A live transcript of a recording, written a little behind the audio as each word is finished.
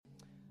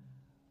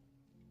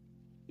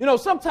You know,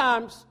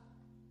 sometimes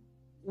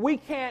we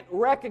can't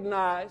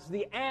recognize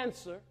the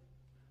answer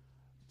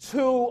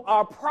to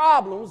our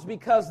problems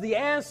because the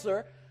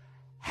answer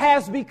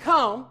has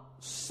become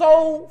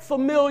so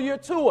familiar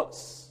to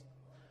us.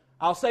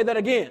 I'll say that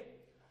again.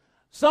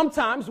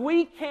 Sometimes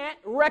we can't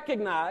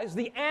recognize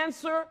the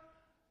answer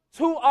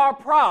to our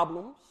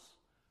problems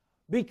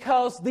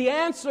because the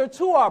answer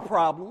to our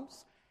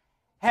problems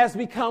has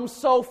become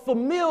so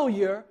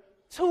familiar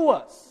to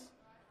us.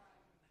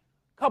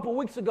 A couple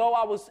weeks ago,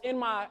 I was in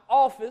my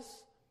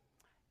office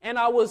and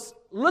I was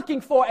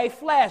looking for a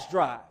flash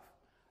drive.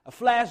 A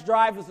flash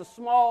drive is a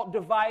small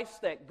device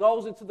that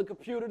goes into the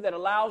computer that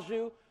allows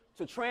you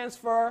to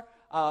transfer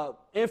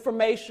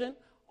information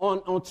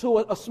onto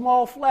a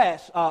small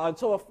flash,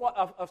 onto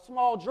a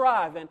small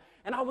drive. And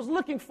I was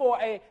looking for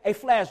a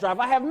flash drive.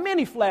 I have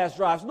many flash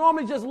drives,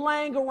 normally just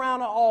laying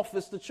around an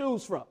office to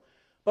choose from.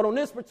 But on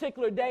this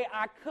particular day,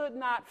 I could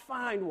not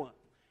find one.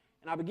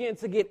 And I began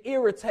to get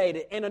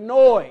irritated and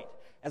annoyed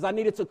as I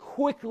needed to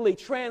quickly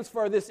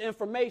transfer this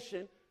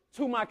information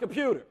to my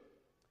computer.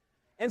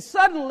 And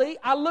suddenly,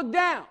 I looked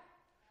down.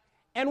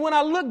 And when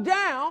I looked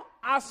down,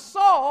 I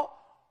saw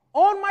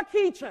on my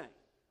keychain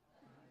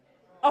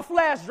a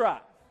flash drive.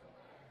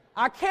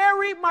 I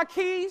carry my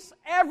keys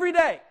every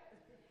day,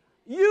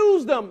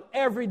 use them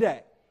every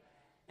day.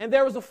 And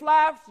there was a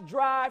flash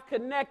drive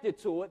connected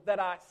to it that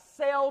I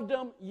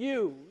seldom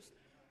used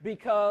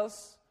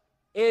because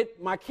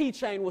my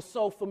keychain was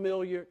so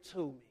familiar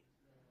to me.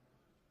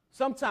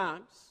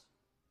 Sometimes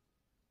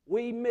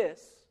we miss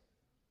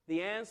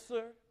the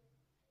answer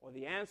or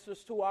the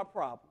answers to our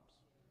problems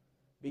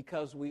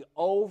because we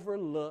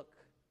overlook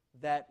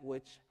that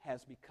which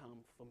has become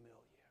familiar.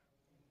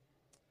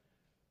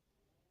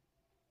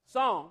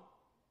 Psalm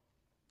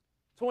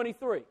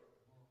 23,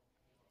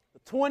 the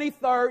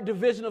 23rd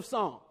division of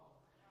Psalm,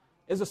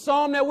 is a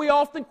psalm that we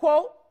often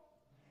quote.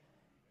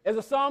 It's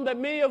a psalm that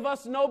many of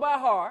us know by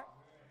heart.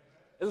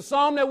 It's a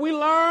psalm that we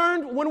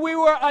learned when we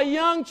were a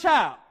young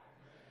child.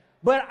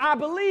 But I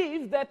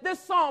believe that this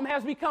psalm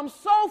has become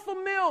so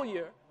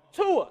familiar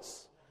to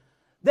us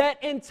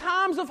that in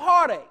times of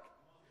heartache,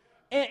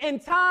 in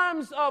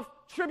times of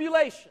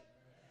tribulation,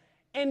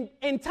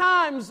 in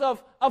times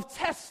of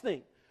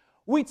testing,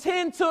 we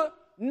tend to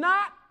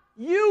not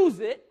use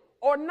it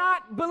or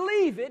not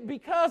believe it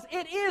because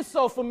it is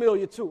so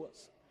familiar to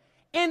us.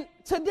 And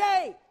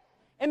today,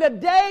 in a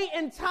day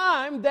and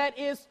time that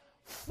is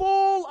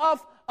full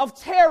of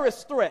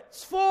terrorist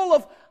threats, full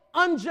of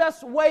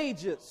unjust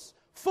wages,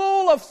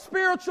 full of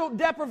spiritual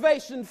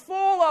deprivation,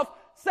 full of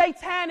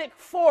satanic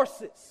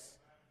forces,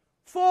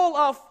 full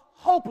of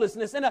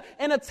hopelessness. In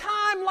a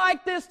time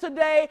like this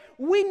today,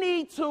 we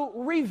need to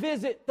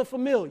revisit the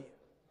familiar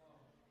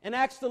and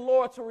ask the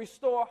Lord to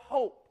restore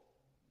hope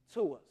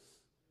to us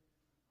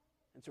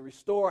and to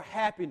restore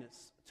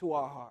happiness to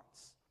our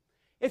hearts.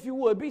 If you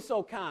would, be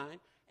so kind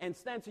and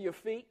stand to your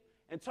feet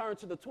and turn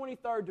to the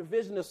 23rd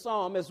division of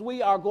Psalm as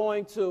we are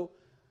going to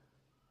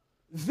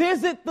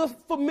visit the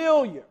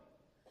familiar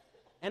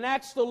and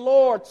ask the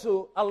Lord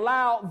to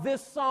allow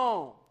this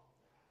psalm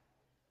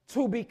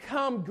to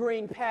become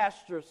green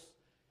pastures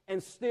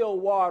and still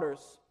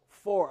waters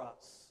for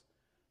us.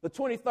 The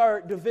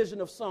 23rd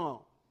division of Psalm.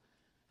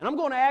 And I'm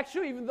going to ask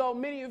you, even though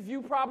many of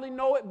you probably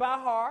know it by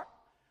heart,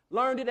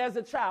 learned it as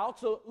a child,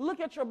 to look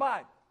at your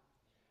Bible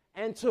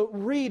and to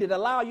read it.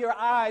 Allow your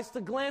eyes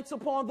to glance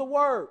upon the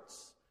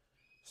words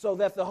so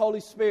that the Holy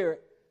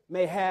Spirit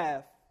may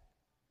have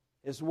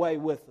His way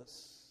with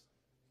us.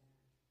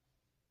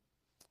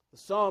 The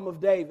Psalm of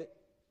David.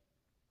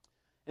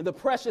 And the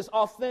precious,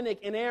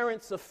 authentic,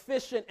 inerrant,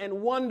 sufficient,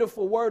 and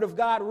wonderful Word of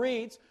God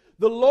reads,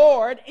 "The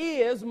Lord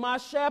is my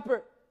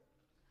shepherd.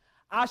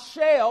 I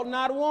shall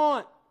not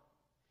want.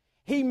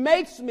 He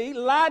makes me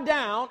lie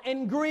down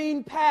in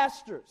green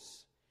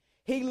pastures.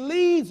 He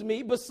leads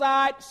me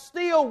beside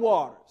still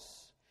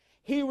waters.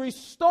 He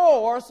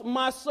restores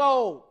my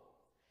soul.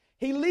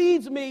 He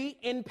leads me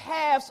in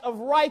paths of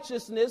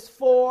righteousness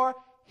for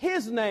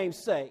His name's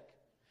sake.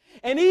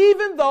 And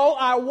even though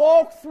I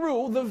walk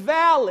through the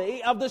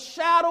valley of the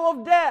shadow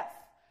of death,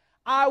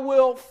 I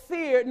will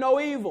fear no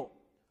evil.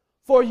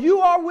 For you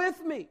are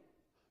with me.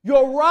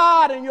 Your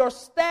rod and your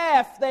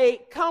staff, they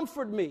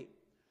comfort me.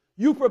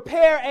 You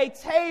prepare a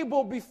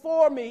table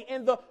before me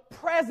in the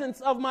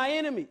presence of my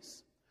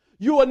enemies.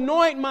 You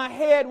anoint my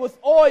head with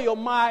oil.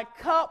 My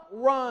cup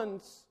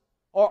runs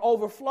or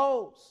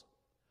overflows.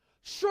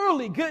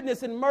 Surely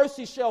goodness and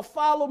mercy shall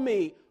follow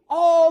me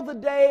all the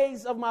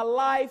days of my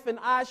life, and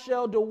I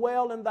shall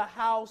dwell in the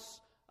house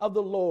of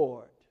the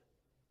Lord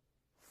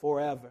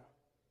forever."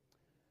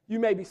 You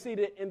may be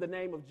seated in the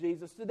name of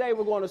Jesus. Today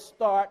we're going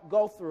to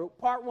go through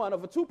part one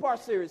of a two-part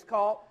series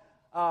called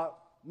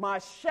My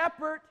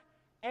Shepherd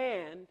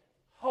and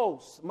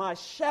Host. My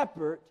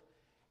Shepherd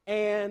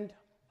and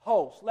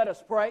Host. Let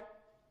us pray.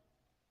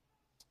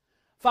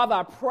 Father,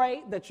 I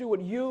pray that you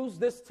would use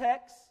this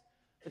text,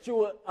 that you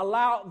would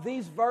allow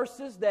these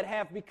verses that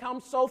have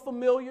become so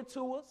familiar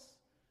to us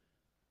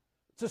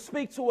to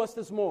speak to us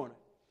this morning.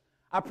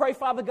 I pray,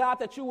 Father God,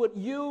 that you would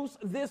use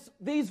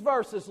these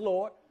verses,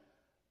 Lord,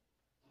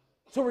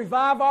 to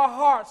revive our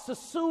hearts, to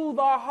soothe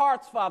our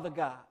hearts, Father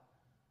God,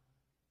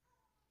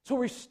 to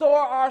restore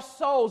our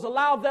souls.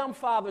 Allow them,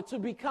 Father, to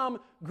become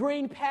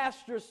green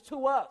pastures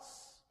to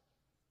us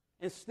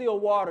and still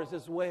waters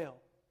as well.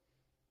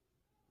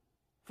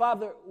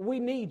 Father, we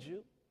need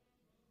you,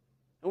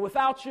 and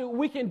without you,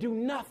 we can do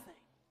nothing.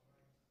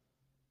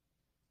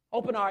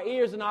 Open our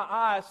ears and our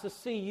eyes to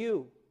see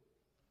you,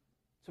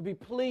 to be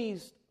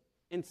pleased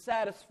and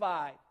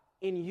satisfied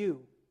in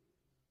you.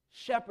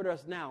 Shepherd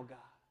us now, God.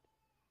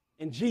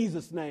 In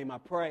Jesus' name I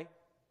pray.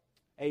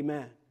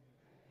 Amen.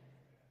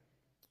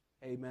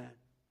 Amen.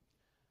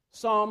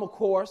 Psalm, of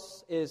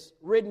course, is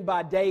written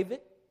by David,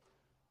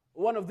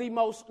 one of the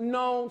most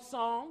known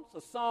psalms,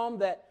 a psalm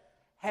that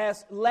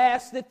has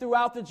lasted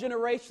throughout the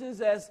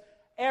generations as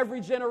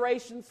every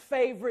generation's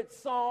favorite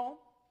psalm.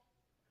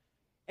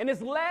 And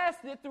it's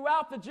lasted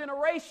throughout the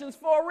generations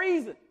for a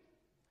reason.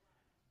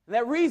 And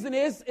that reason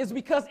is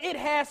because it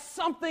has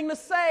something to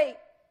say.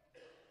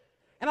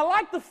 And I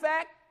like the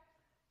fact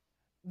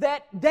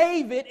that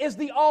David is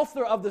the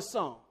author of the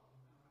song,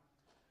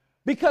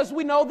 because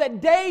we know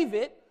that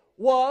David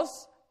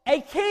was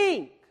a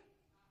king,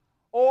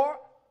 or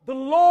the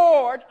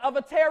lord of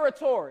a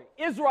territory,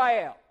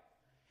 Israel.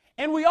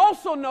 And we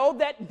also know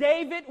that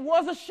David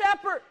was a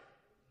shepherd.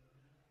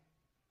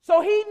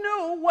 So he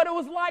knew what it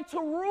was like to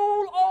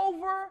rule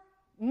over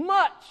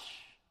much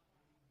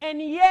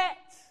and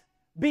yet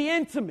be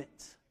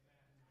intimate.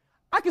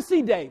 I can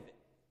see David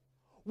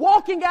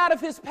walking out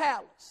of his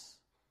palace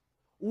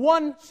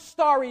one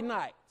starry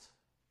night,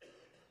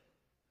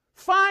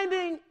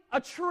 finding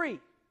a tree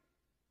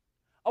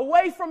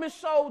away from his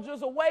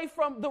soldiers, away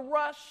from the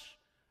rush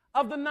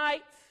of the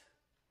night,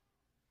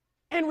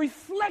 and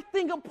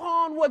reflecting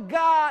upon what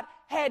God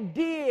had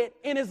did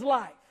in his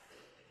life.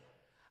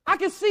 I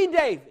can see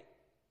David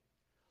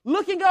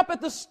looking up at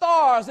the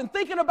stars and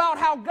thinking about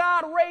how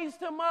God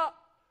raised him up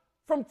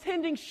from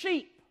tending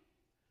sheep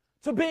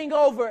to being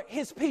over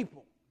his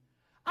people.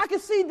 I can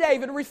see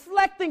David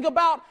reflecting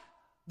about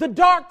the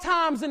dark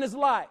times in his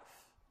life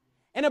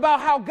and about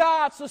how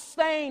God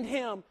sustained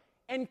him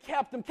and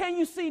kept him. Can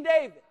you see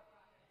David?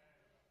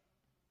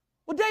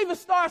 Well, David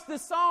starts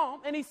this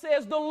psalm and he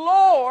says, "The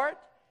Lord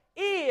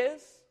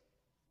is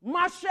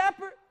my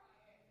shepherd."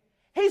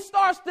 He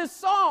starts this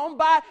psalm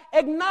by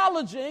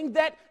acknowledging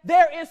that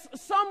there is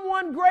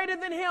someone greater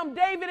than him.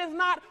 David is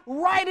not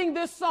writing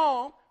this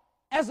psalm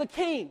as a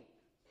king,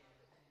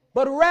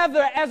 but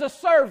rather as a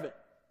servant.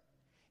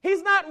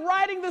 He's not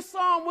writing this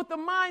psalm with the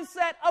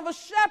mindset of a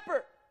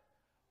shepherd,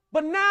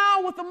 but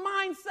now with the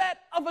mindset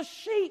of a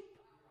sheep.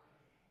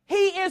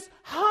 He is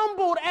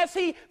humbled as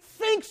he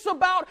thinks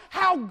about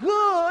how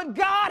good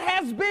God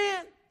has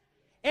been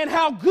and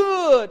how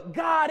good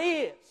God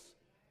is.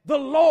 The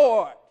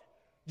Lord,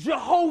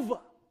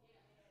 Jehovah,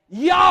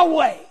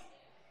 Yahweh,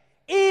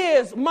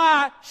 is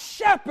my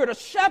shepherd. A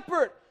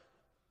shepherd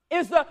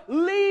is the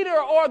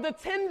leader or the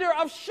tender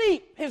of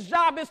sheep. His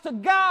job is to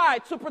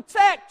guide, to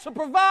protect, to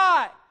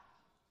provide,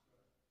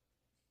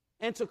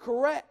 and to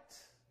correct.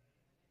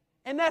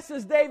 In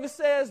essence, David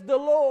says, the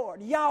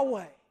Lord,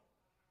 Yahweh,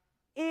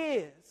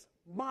 is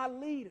my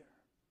leader.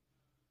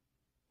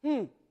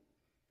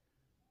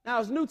 Now,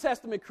 as New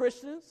Testament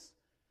Christians,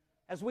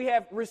 as we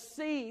have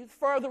received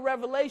further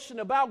revelation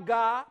about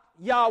God,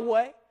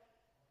 Yahweh,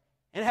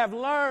 and have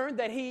learned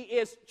that he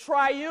is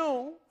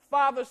triune,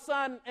 Father,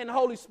 Son, and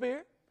Holy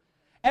Spirit,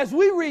 as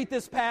we read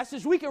this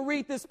passage, we can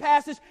read this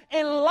passage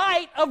in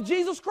light of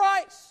Jesus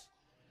Christ.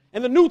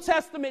 In the New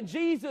Testament,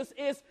 Jesus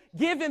is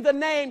given the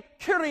name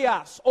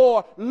Kyrios,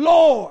 or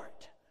Lord.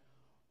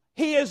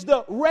 He is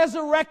the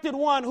resurrected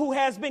one who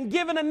has been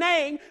given a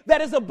name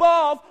that is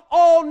above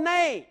all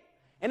name.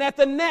 And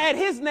at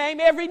his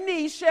name, every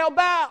knee shall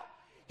bow.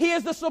 He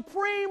is the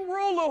supreme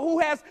ruler who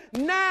has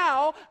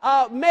now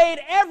made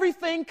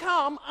everything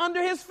come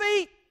under his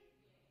feet.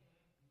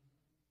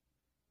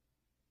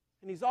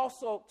 And he's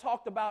also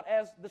talked about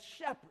as the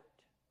shepherd.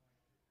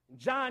 In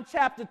John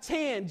chapter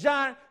 10,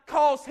 John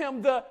calls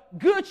him the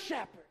good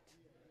shepherd.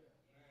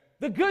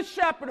 The good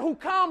shepherd who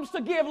comes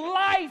to give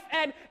life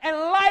and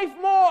life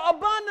more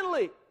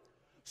abundantly.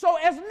 So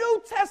as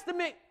New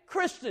Testament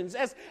Christians,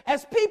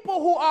 as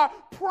people who are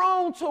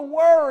prone to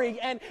worry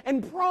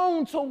and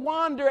prone to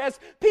wander, as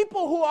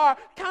people who are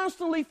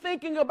constantly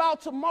thinking about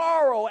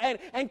tomorrow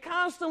and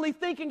constantly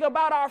thinking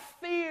about our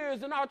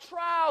fears and our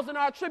trials and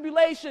our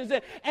tribulations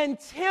and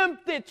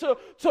tempted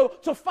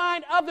to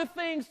find other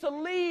things to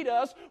lead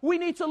us, we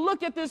need to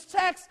look at this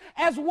text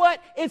as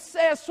what it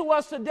says to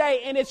us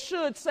today, and it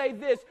should say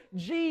this: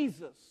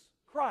 Jesus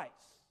Christ,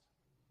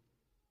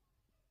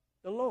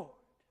 the Lord,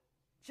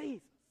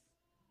 Jesus,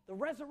 the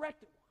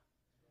resurrected one,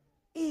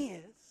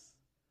 is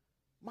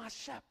my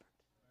shepherd.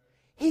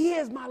 He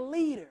is my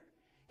leader.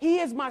 He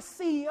is my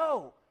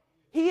CEO.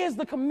 He is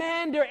the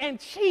commander and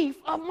chief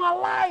of my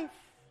life.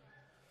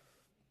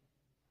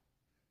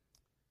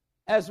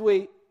 As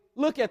we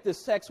look at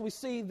this text, we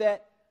see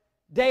that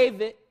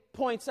David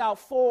points out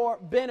 4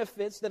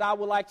 benefits that I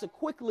would like to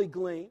quickly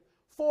glean.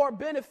 4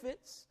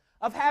 benefits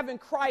of having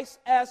Christ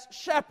as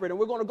shepherd. And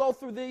we're going to go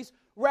through these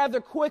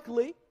rather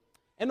quickly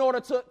in order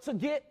to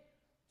get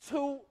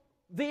to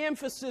the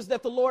emphasis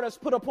that the Lord has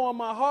put upon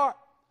my heart.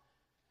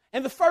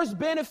 And the first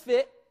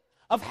benefit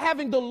of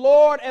having the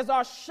Lord as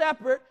our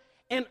shepherd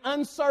in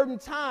uncertain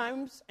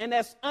times and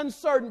as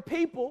uncertain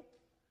people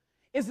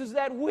is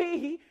that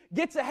we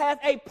get to have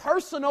a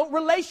personal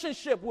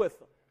relationship with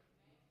Him.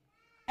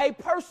 A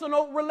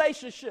personal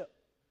relationship.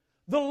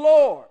 The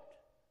Lord,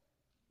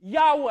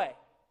 Yahweh,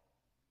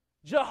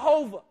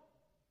 Jehovah,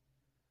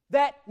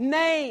 that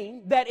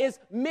name that is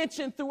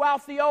mentioned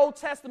throughout the Old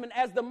Testament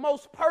as the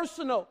most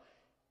personal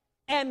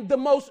and the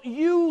most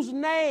used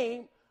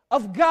name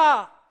of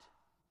God.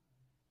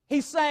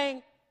 He's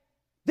saying,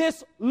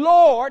 this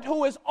Lord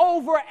who is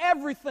over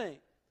everything,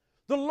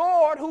 the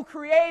Lord who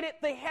created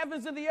the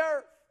heavens and the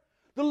earth,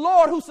 the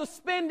Lord who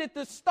suspended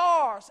the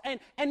stars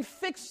and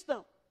fixed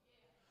them,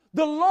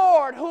 the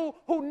Lord who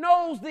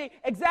knows the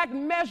exact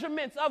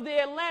measurements of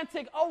the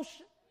Atlantic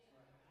Ocean,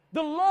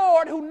 the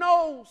Lord who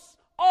knows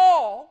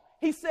all,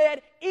 he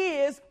said,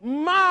 is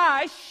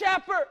my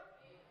shepherd.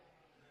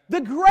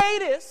 The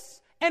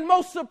greatest and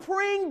most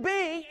supreme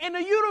being in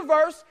the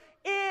universe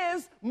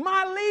is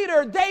my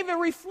leader. David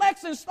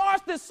reflects and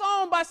starts this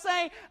psalm by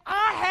saying,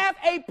 I have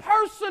a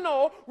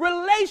personal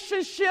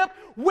relationship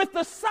with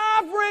the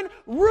sovereign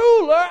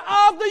ruler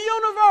of the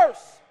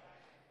universe.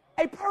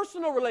 A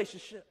personal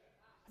relationship.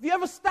 Have you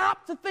ever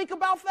stopped to think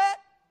about that?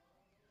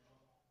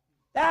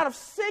 That out of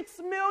 6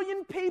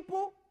 million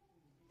people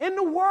in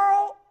the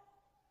world,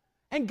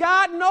 and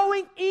God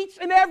knowing each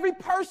and every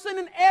person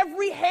and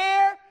every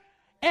hair,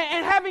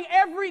 and having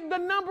the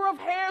number of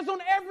hairs on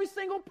every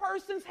single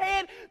person's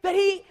head, that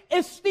He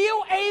is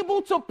still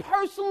able to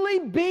personally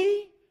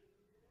be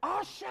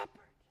our shepherd.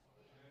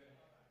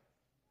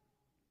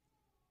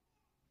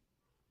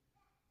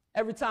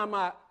 Every time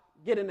I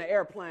get in the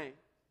airplane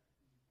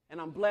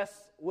and I'm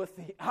blessed with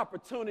the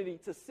opportunity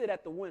to sit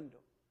at the window,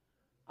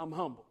 I'm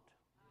humbled.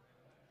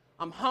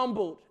 I'm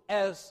humbled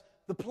as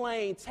the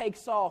plane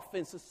takes off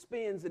and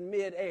suspends in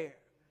midair.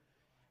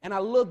 And I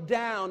look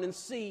down and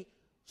see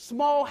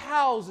small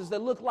houses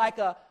that look like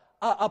a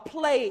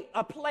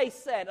play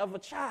set of a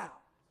child.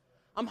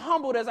 I'm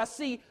humbled as I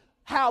see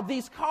how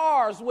these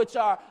cars, which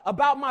are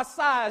about my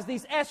size,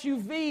 these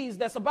SUVs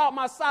that's about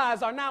my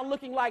size, are now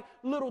looking like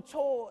little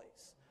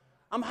toys.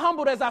 I'm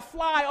humbled as I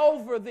fly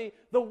over the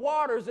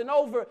waters and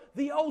over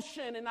the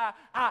ocean, and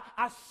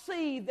I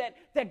see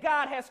that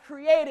God has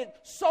created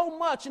so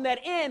much, and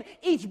that in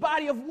each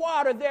body of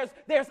water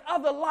there's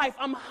other life.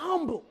 I'm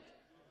humbled.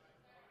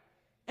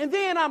 And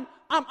then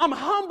I'm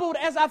humbled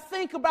as I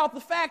think about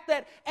the fact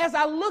that as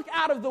I look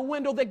out of the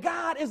window, that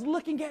God is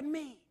looking at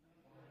me.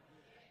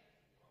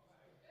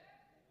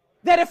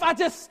 That if I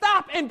just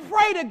stop and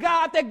pray to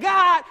God, that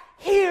God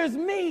hears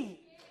me.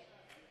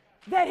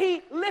 That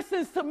He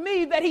listens to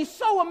me, that He's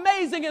so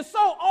amazing and so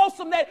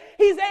awesome that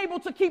He's able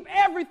to keep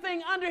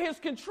everything under His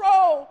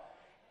control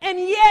and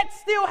yet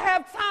still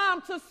have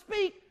time to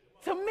speak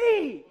to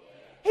me.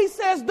 He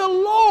says, the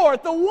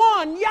Lord, the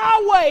one,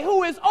 Yahweh,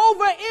 who is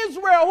over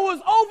Israel, who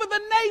is over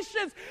the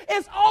nations,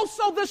 is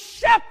also the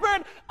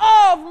shepherd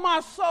of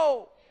my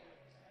soul.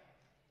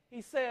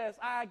 He says,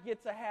 I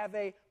get to have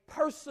a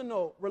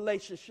personal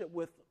relationship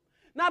with Him.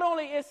 Not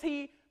only is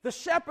He the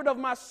shepherd of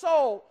my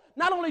soul,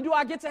 not only do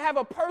I get to have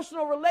a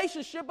personal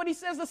relationship, but He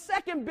says the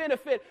second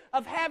benefit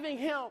of having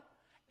Him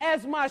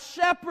as my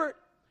shepherd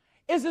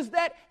is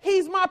that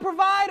He's my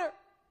provider.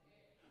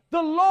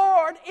 The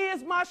Lord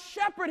is my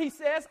shepherd, He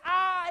says,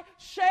 I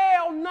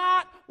shall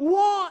not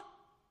want.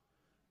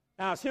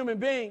 Now, as human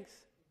beings,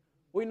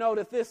 we know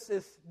that this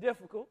is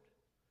difficult,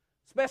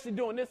 especially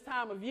during this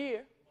time of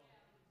year,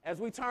 as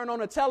we turn on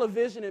the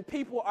television and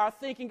people are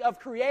thinking of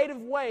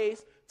creative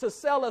ways to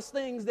sell us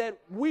things that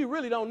we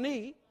really don't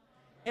need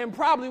and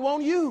probably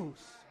won't use.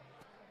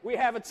 We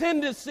have a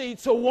tendency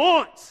to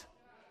want.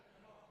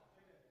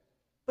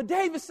 But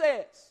David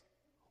says,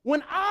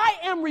 when I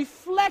am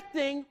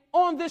reflecting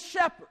on this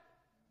shepherd,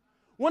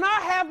 when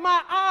I have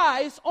my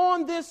eyes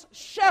on this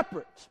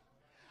shepherd,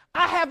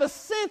 I have a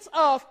sense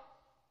of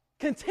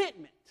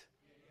contentment.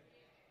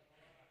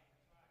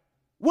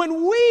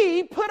 When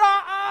we put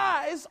our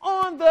eyes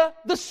on the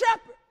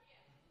shepherd,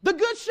 the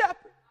good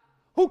shepherd,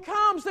 who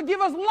comes to give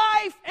us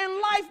life and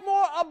life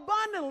more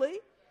abundantly,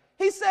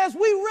 he says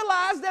we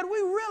realize that we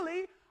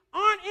really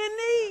aren't in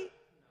need.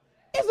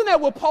 Isn't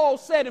that what Paul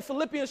said in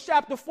Philippians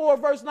chapter 4,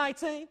 verse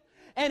 19?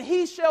 And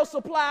He shall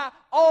supply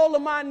all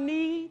of my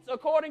needs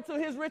according to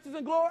His riches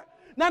and glory.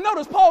 Now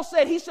notice Paul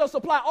said He shall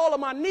supply all of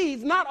my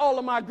needs, not all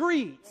of my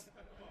greeds.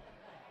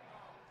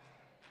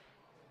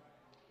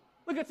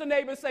 Look at your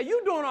neighbor and say,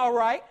 you doing all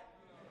right.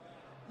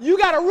 You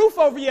got a roof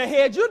over your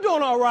head, you're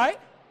doing all right.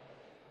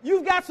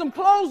 You've got some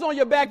clothes on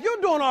your back, you're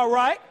doing all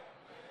right.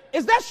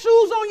 Is that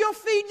shoes on your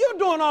feet? You're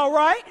doing all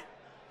right.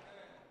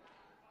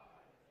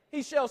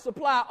 He shall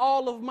supply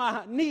all of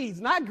my needs,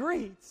 not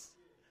greeds.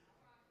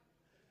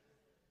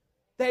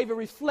 David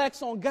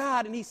reflects on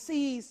God and he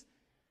sees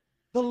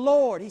the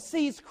Lord. He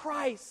sees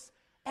Christ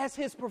as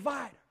his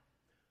provider.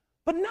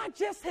 But not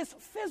just his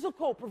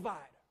physical provider.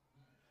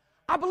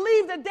 I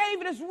believe that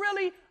David is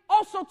really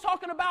also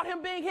talking about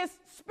him being his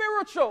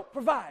spiritual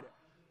provider.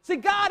 See,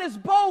 God is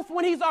both,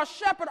 when he's our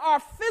shepherd, our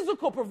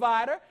physical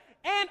provider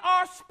and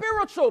our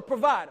spiritual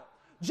provider.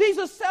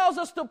 Jesus tells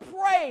us to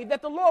pray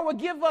that the Lord will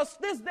give us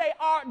this day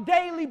our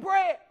daily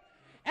bread.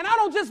 And I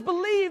don't just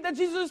believe that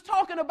Jesus is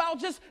talking about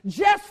just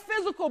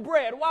physical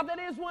bread, while that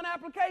is one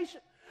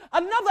application.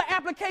 Another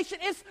application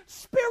is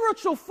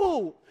spiritual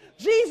food.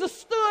 Jesus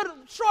stood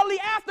shortly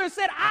after and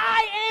said,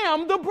 I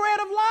am the bread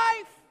of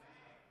life.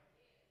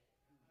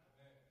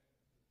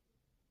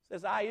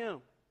 Says, I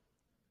am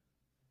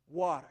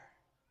water.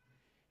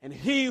 And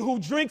he who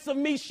drinks of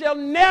me shall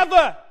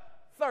never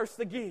thirst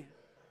again.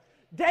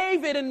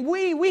 David and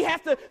we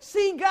have to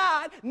see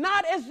God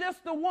not as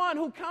just the one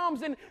who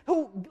comes and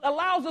who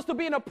allows us to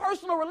be in a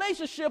personal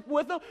relationship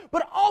with him,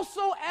 but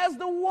also as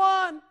the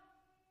one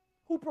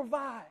who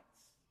provides.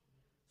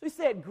 So he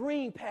said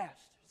green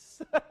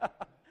pastures.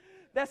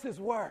 That's his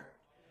word.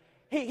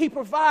 He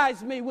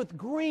provides me with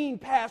green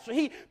pasture.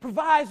 He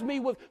provides me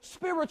with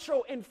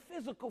spiritual and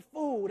physical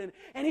food.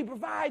 And he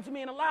provides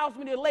me and allows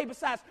me to lay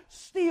beside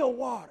still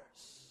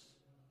waters.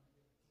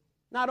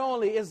 Not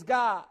only is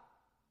God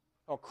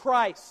or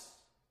Christ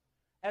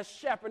as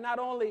shepherd, not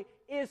only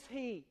is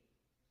he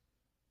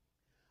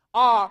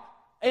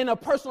in a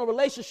personal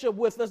relationship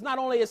with us, not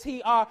only is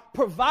he our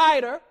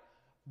provider,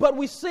 but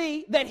we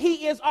see that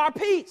he is our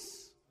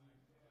peace.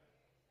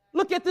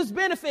 Look at this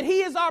benefit.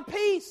 He is our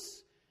peace.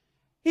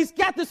 He's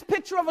got this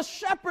picture of a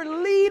shepherd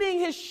leading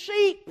his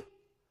sheep.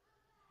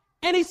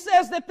 And he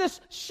says that this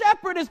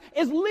shepherd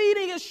is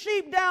leading his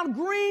sheep down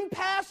green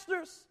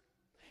pastures.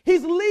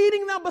 He's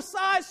leading them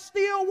beside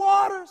still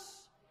waters.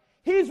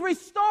 He's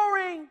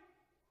restoring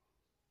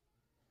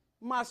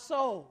my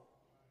soul.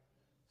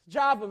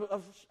 Job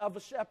of a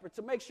shepherd,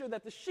 to make sure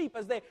that the sheep,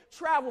 as they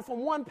travel from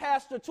one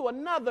pasture to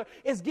another,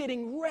 is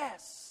getting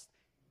rest.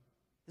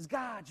 Is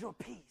God your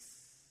peace?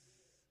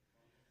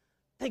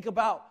 Think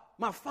about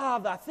my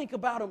Father. I think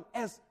about him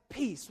as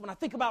peace. When I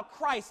think about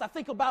Christ, I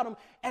think about him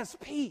as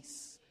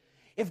peace.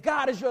 If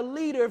God is your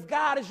leader, if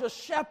God is your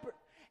shepherd,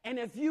 and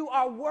if you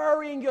are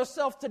worrying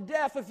yourself to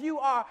death, if you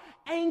are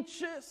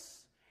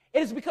anxious,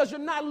 it is because you're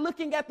not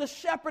looking at the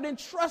shepherd and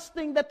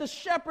trusting that the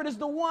shepherd is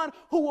the one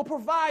who will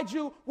provide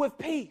you with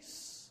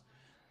peace.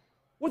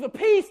 With a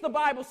peace, the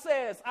Bible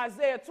says,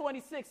 Isaiah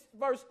 26,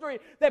 verse 3,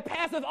 that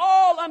passeth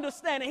all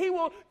understanding. He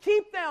will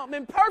keep them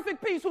in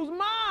perfect peace, whose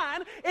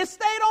mind is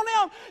stayed on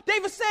them.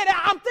 David said,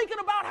 I'm thinking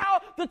about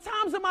how the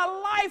times in my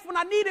life when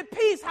I needed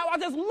peace, how I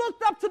just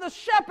looked up to the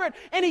shepherd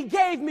and he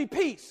gave me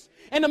peace.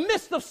 In the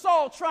midst of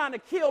Saul trying to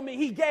kill me,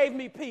 he gave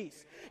me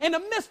peace. In the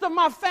midst of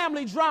my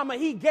family drama,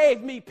 he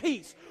gave me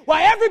peace.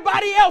 While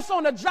everybody else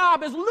on the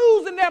job is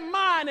losing their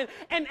mind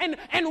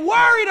and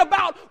worried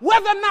about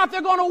whether or not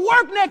they're going to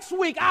work next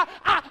week,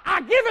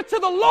 I give it to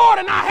the Lord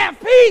and I have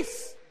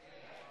peace.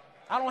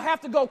 I don't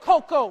have to go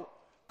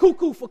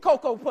cuckoo for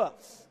Cocoa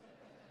Puffs.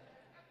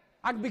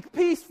 I can be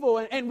peaceful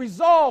and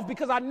resolved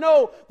because I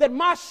know that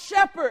my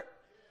shepherd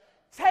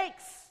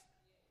takes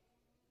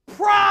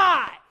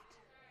pride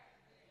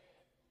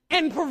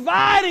in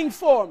providing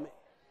for me,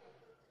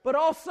 but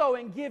also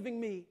in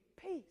giving me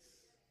peace.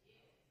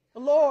 The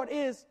Lord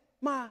is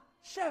my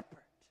shepherd.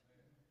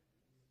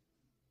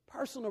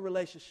 Personal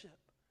relationship.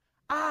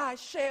 I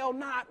shall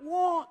not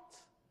want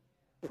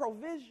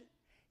provision.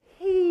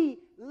 He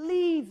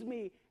leads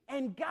me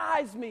and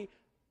guides me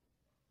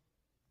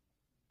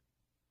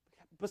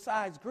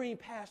besides green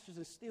pastures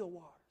and still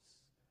waters.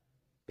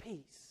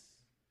 Peace.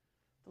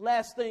 The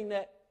last thing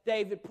that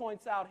David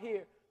points out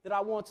here that I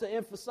want to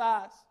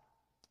emphasize.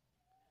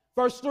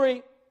 Verse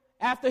 3,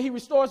 after he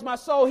restores my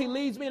soul, he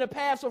leads me in the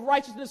paths of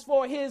righteousness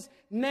for his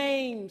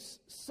name's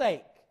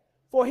sake.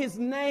 For his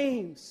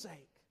name's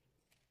sake.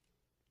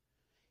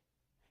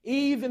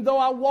 Even though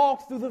I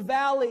walk through the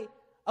valley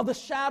of the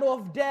shadow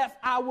of death,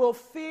 I will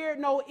fear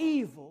no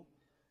evil,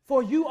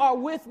 for you are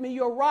with me,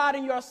 your rod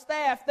and your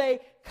staff, they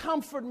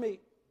comfort me.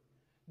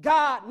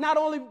 God not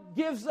only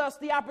gives us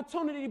the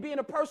opportunity to be in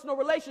a personal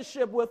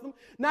relationship with him,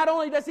 not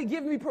only does he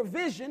give me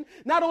provision,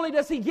 not only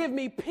does he give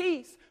me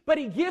peace, but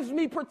he gives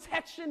me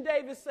protection,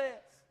 David says.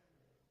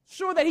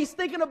 Sure that he's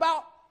thinking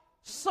about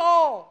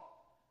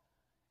Saul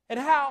and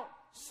how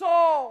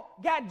Saul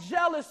got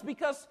jealous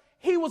because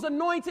he was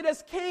anointed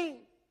as king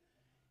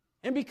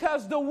and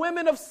because the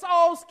women of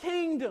Saul's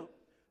kingdom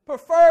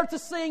preferred to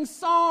sing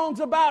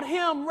songs about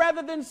him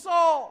rather than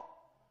Saul.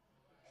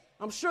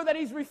 I'm sure that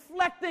he's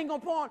reflecting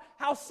upon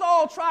how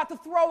Saul tried to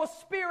throw a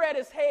spear at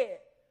his head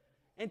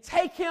and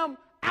take him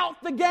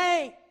out the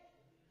game.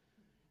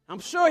 I'm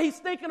sure he's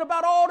thinking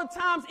about all the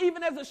times,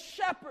 even as a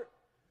shepherd,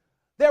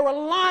 there were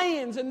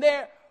lions and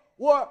there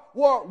were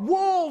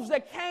wolves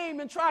that came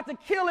and tried to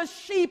kill his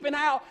sheep and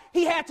how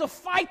he had to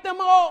fight them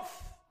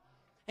off.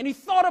 And he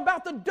thought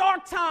about the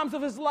dark times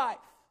of his life,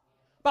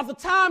 about the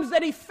times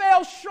that he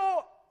fell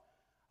short,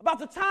 about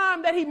the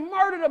time that he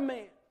murdered a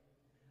man,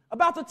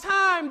 about the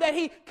time that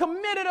he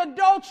committed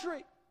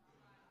adultery,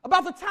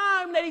 about the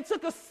time that he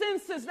took a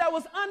census that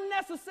was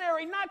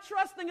unnecessary, not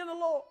trusting in the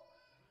Lord.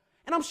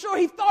 And I'm sure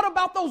he thought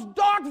about those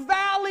dark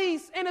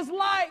valleys in his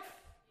life.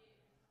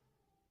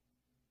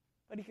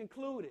 But he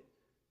concluded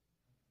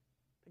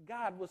that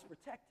God was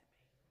protecting me.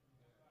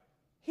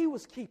 He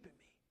was keeping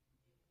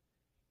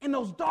me. In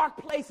those dark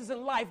places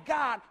in life,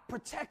 God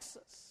protects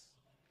us.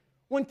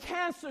 When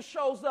cancer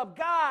shows up,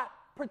 God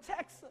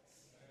protects us.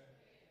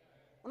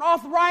 When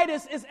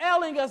arthritis is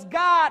ailing us,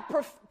 God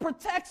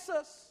protects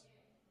us.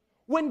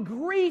 When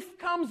grief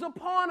comes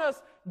upon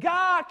us,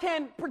 God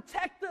can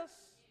protect us.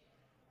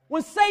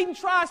 When Satan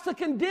tries to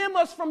condemn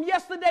us from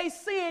yesterday's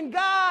sin,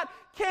 God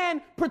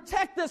can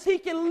protect us. He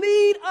can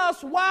lead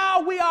us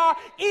while we are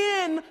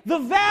in the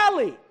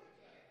valley.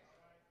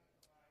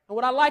 And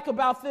what I like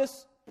about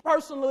this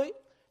personally,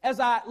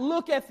 as I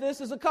look at this,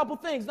 is a couple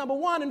things. Number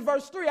one, in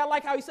verse 3, I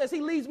like how he says,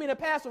 he leads me in a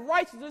path of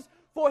righteousness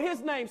for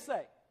his name's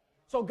sake.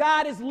 So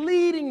God is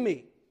leading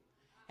me.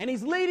 And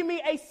he's leading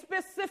me a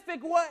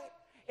specific way.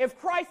 If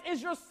Christ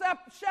is your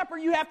shepherd,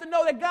 you have to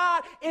know that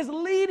God is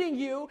leading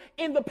you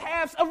in the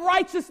paths of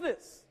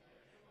righteousness.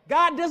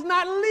 God does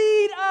not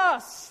lead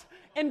us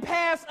in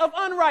paths of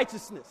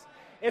unrighteousness.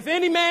 If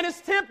any man is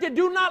tempted,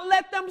 do not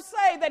let them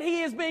say that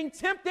he is being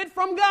tempted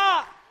from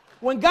God.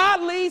 When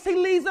God leads, he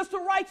leads us to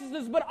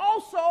righteousness. But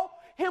also,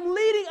 him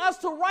leading us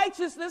to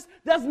righteousness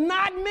does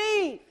not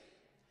mean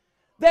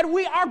that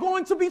we are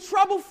going to be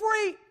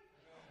trouble-free.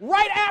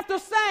 Right after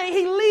saying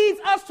he leads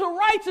us to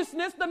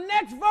righteousness, the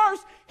next verse,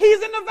 he's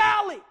in the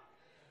valley.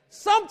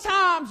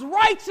 Sometimes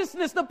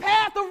righteousness, the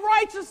path of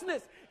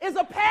righteousness, is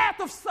a path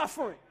of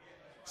suffering.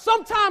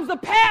 Sometimes the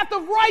path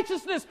of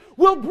righteousness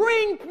will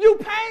bring you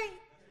pain.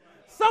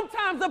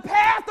 Sometimes the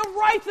path of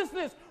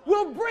righteousness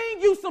will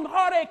bring you some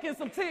heartache and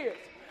some tears.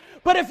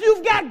 But if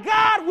you've got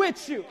God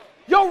with you,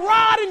 your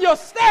rod and your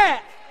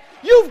staff,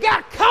 you've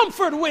got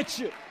comfort with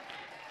you.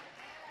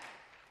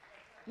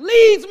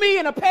 Leads me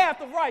in a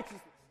path of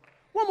righteousness.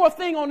 One more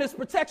thing on this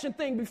protection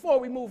thing before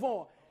we move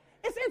on.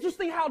 It's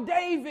interesting how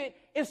David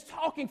is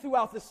talking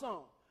throughout this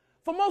song.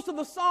 For most of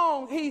the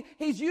song,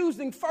 he's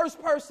using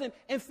first person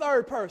and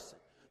third person.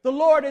 The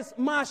Lord is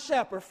my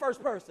shepherd,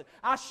 first person.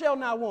 I shall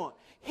not want.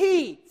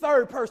 He,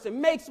 third person,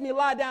 makes me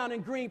lie down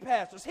in green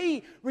pastures.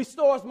 He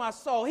restores my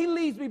soul. He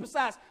leads me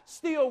beside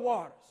still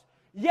waters.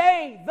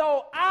 Yea,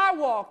 though I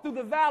walk through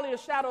the valley of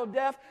shadow of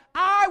death,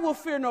 I will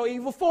fear no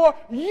evil, for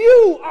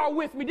you are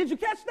with me. Did you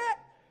catch that?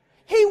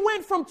 He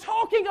went from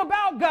talking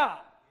about God,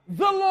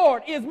 the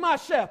Lord is my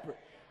shepherd,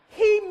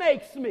 he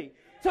makes me,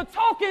 to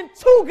talking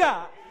to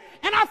God.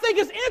 And I think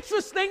it's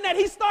interesting that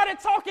he started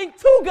talking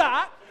to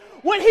God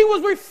when he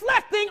was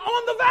reflecting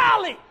on the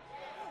valley.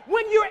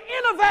 When you're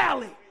in a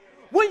valley,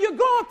 when you're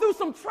going through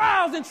some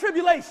trials and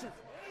tribulations,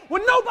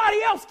 when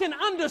nobody else can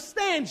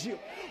understand you,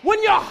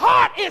 when your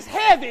heart is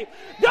heavy,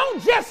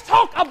 don't just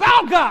talk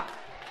about God.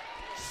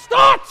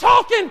 Start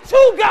talking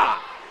to God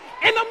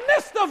in the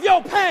midst of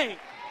your pain.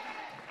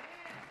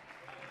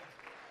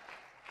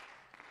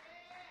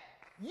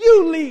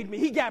 You lead me.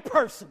 He got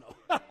personal.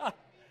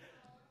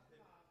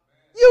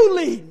 You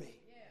lead me.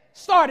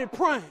 Started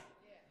praying.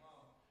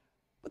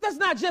 But that's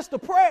not just a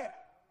prayer.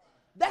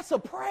 That's a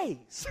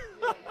praise.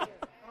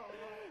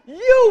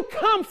 You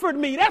comfort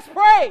me. That's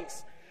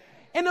praise.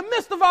 In the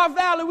midst of our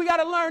valley, we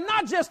got to learn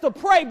not just to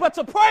pray, but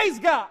to praise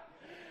God.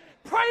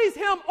 Praise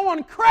him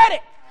on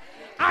credit.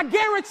 I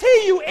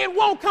guarantee you it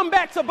won't come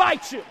back to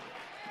bite you.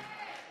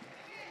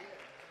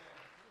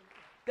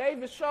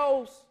 David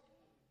shows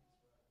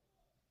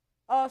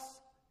us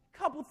a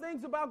couple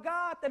things about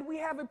God that we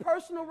have a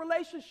personal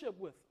relationship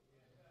with.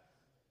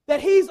 That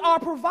he's our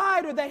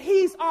provider, that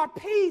he's our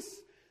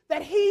peace,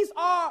 that he's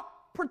our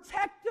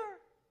protector.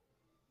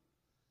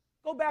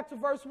 Go back to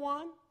verse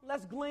 1.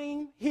 Let's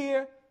glean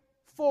here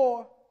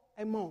for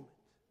a moment.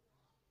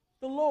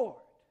 The Lord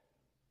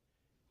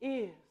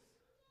is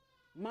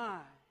my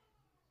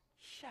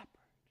shepherd.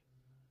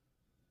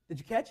 Did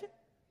you catch it?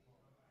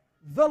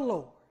 The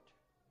Lord.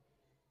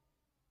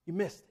 You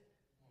missed it.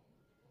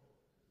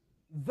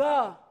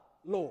 The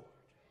Lord.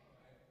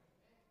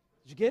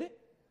 Did you get it?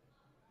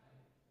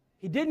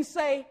 He didn't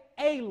say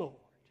a Lord.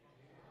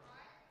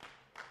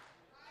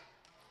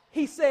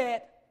 He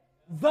said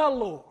the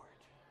Lord.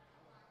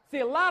 See,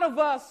 a lot of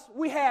us,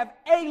 we have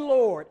a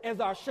Lord as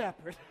our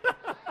shepherd.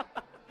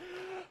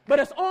 But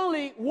it's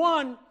only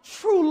one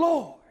true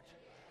Lord.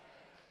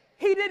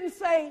 He didn't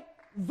say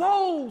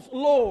those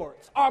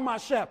lords are my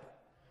shepherd.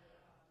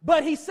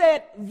 But he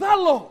said the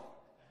Lord,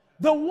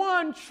 the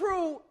one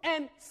true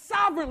and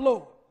sovereign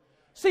Lord.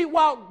 See,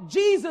 while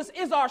Jesus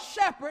is our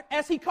shepherd,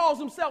 as he calls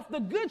himself the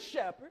good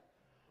shepherd,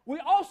 we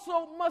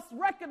also must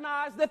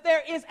recognize that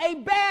there is a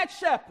bad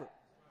shepherd.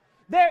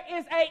 There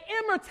is an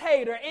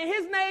imitator, and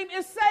his name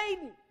is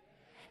Satan.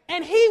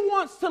 And he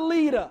wants to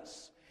lead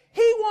us.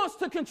 He wants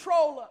to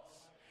control us.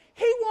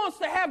 He wants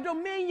to have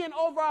dominion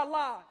over our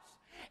lives.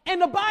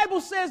 And the Bible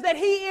says that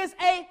he is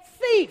a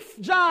thief,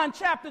 John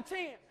chapter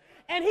 10.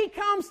 And he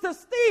comes to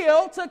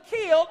steal, to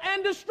kill,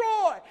 and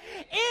destroy.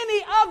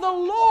 Any other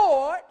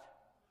Lord,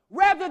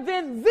 rather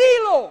than the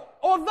Lord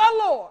or the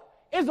Lord,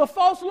 is a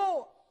false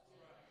Lord.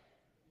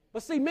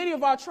 But see, many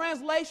of our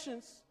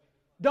translations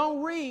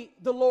don't read,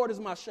 the Lord is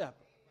my shepherd.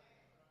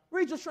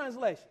 Read your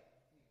translation.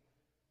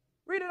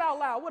 Read it out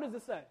loud. What does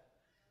it say?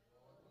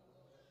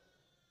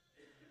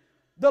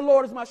 The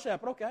Lord is my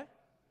shepherd. Okay.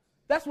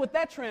 That's what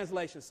that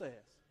translation says.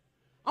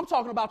 I'm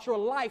talking about your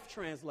life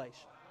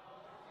translation.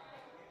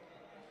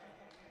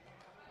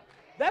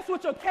 That's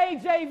what your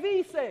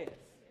KJV says.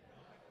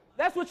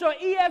 That's what your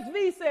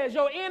ESV says,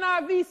 your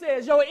NIV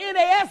says, your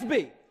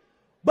NASB.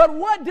 But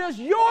what does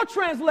your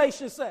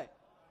translation say?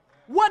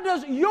 What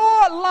does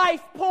your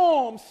life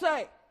poem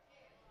say?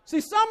 See,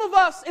 some of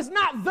us, it's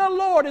not the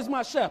Lord is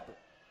my shepherd.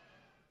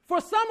 For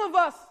some of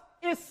us,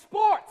 it's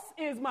sports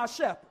is my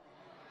shepherd.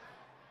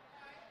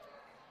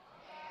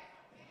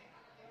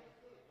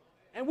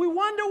 And we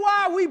wonder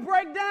why we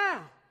break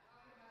down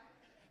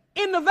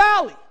in the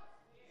valley.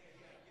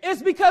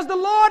 It's because the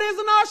Lord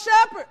isn't our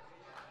shepherd.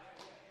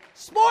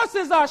 Sports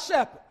is our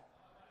shepherd.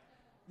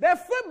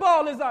 That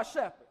football is our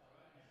shepherd.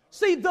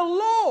 See, the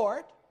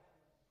Lord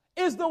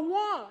is the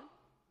one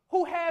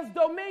who has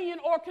dominion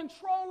or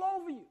control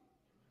over you.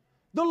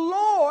 The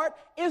Lord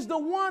is the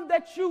one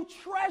that you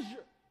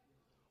treasure.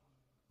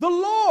 The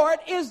Lord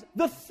is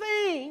the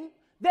thing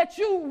that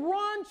you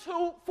run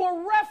to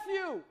for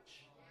refuge.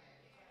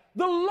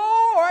 The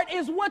Lord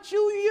is what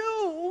you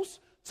use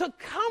to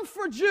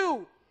comfort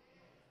you.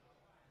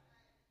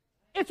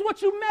 It's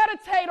what you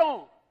meditate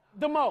on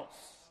the most.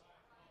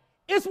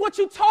 It's what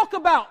you talk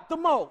about the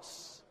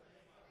most.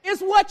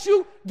 It's what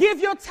you give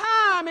your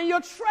time and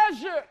your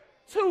treasure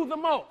to the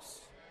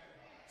most.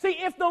 See,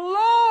 if the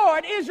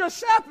Lord is your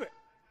shepherd,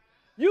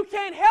 you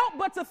can't help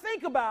but to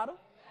think about him,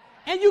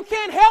 and you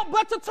can't help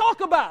but to talk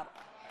about him,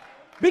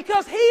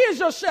 because he is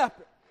your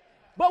shepherd.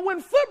 But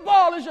when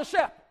football is your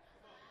shepherd,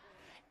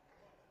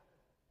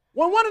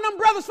 when one of them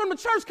brothers from the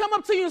church come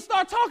up to you and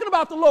start talking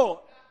about the Lord,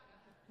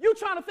 you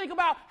trying to think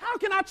about, how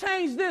can I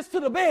change this to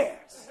the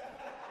Bears?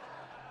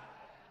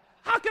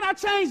 How can I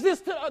change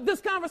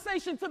this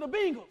conversation to the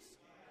Bengals?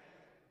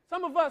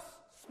 Some of us,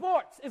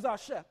 sports is our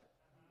shepherd.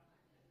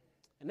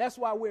 And that's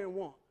why we're in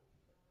one.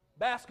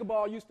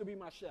 Basketball used to be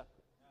my shepherd.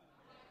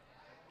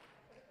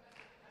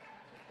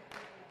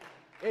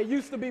 It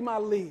used to be my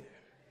leader.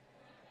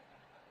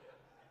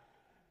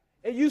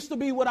 It used to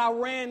be what I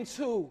ran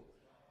to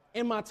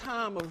in my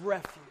time of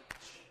refuge.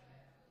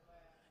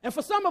 And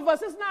for some of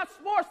us, it's not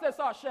sports that's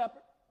our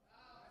shepherd.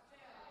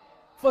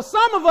 For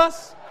some of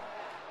us,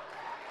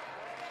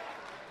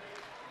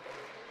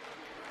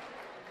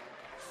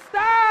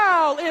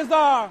 style is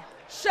our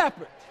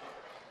shepherd.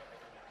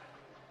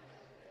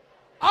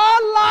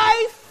 Our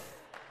life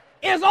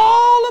is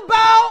all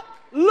about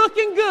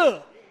looking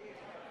good.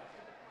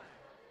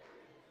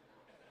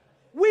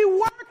 We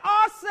work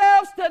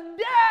ourselves to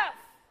death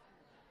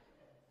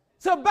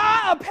to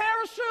buy a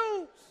pair of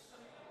shoes.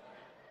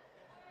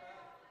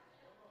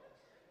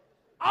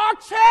 Our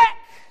check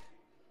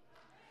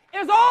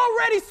is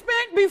already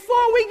spent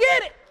before we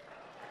get it,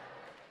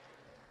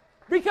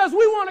 because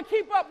we want to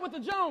keep up with the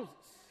Joneses.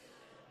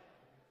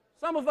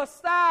 Some of us,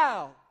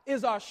 style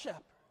is our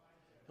shepherd.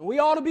 And we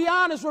ought to be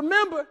honest.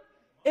 Remember,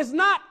 it's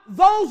not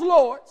those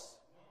lords.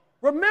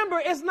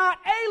 Remember, it's not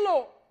a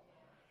Lord.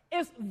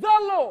 It's the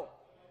Lord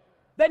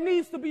that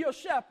needs to be your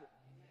shepherd.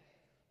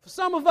 For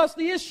some of us,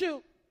 the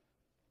issue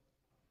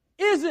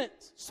isn't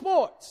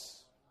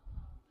sports.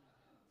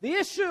 The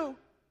issue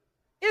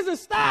isn't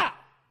style.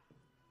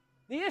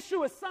 The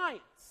issue is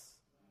science.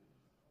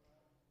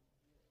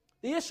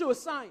 The issue is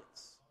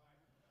science.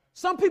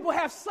 Some people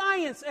have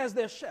science as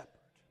their shepherd.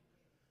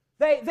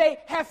 They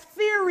have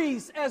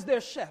theories as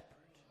their shepherd.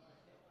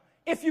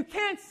 If you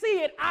can't see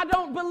it, I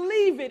don't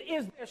believe it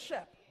is their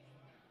shepherd.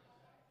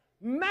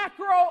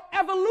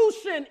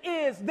 Macroevolution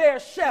is their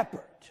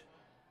shepherd.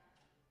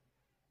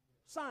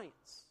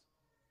 Science.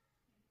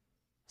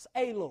 It's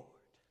a Lord.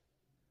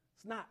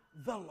 It's not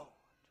the Lord.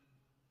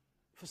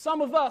 For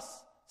some of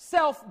us,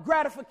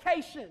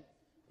 self-gratification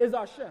is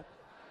our shepherd.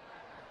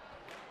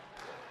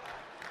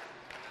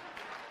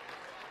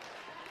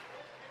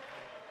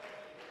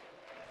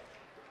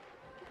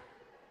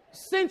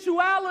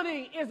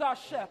 Sensuality is our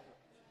shepherd.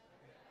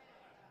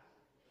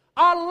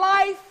 Our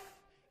life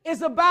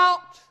is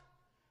about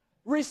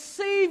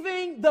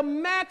receiving the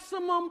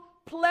maximum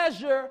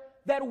pleasure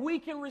that we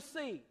can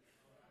receive.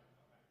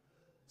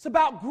 It's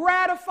about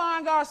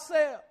gratifying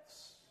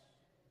ourselves.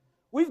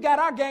 We've got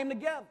our game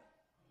together.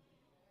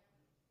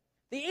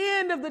 The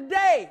end of the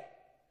day,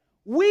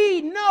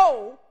 we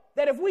know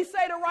that if we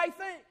say the right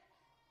thing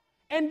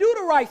and do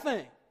the right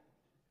thing,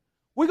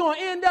 we're going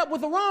to end up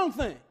with the wrong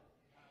thing.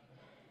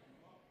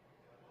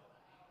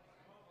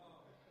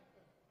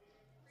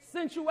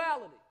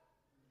 Sensuality,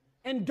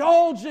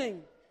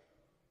 indulging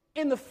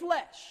in the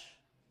flesh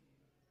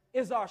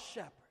is our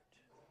shepherd.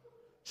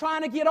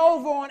 Trying to get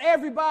over on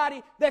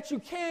everybody that you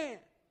can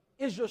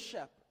is your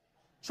shepherd.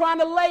 Trying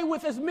to lay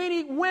with as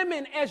many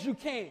women as you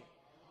can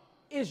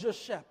is your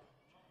shepherd.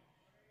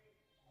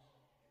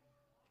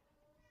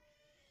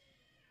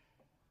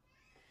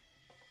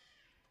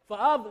 For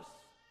others,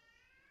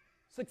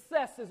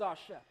 success is our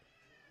shepherd.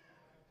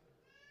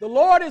 The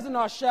Lord isn't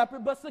our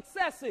shepherd, but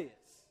success is.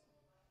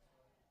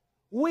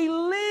 we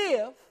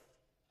live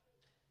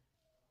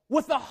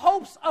with the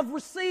hopes of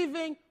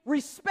receiving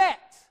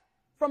respect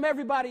from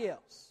everybody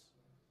else.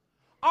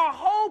 Our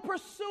whole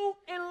pursuit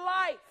in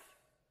life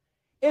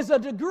is a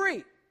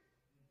degree.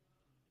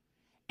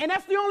 And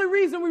that's the only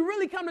reason we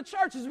really come to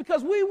church, is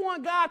because we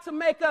want God to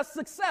make us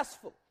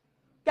successful.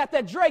 Got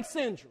that Drake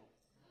syndrome.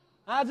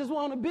 I just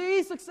want to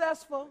be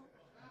successful.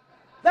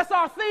 That's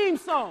our theme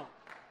song.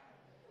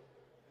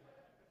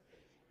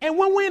 And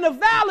when we're in the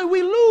valley,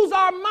 we lose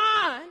our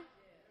mind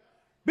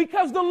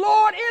because the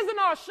Lord isn't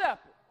our shepherd.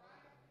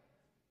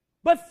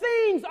 But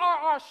things are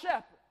our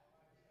shepherd.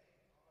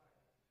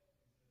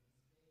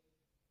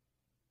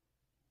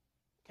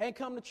 Can't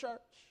come to church.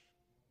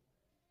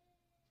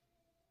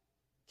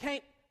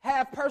 Can't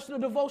have personal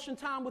devotion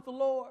time with the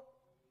Lord.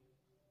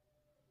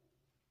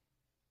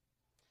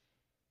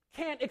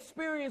 Can't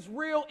experience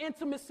real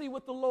intimacy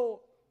with the Lord.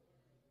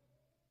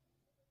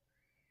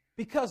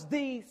 Because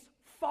these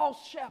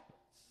false shepherds,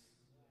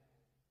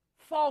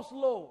 false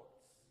lords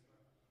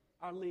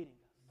are leading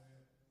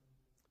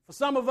us. For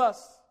some of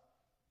us,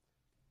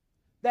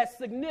 that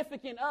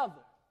significant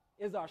other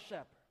is our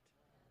shepherd.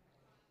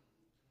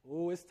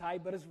 Oh, it's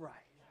tight, but it's right.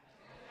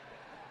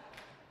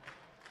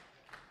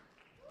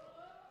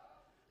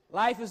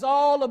 Life is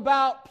all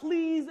about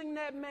pleasing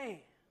that man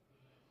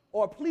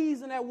or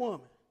pleasing that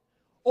woman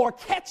or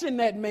catching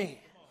that man.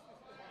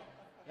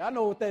 Y'all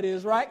know what that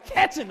is, right?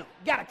 Catching them.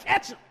 You got to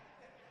catch them.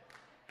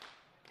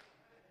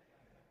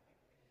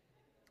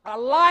 Our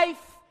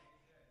life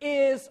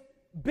is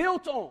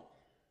built on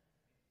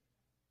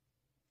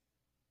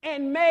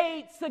and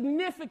made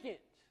significant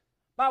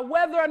by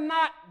whether or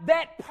not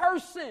that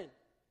person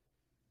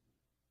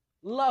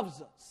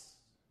loves us,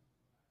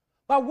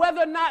 by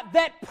whether or not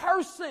that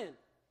person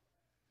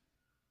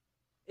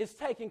is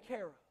taken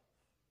care of.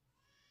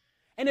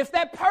 And if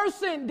that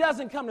person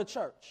doesn't come to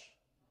church,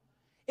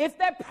 if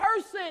that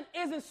person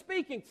isn't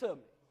speaking to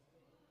me,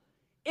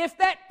 if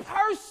that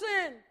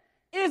person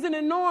isn't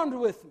enamored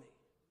with me,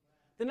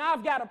 then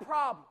I've got a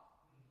problem.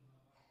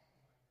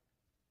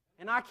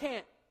 And I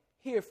can't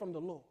hear from the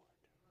Lord.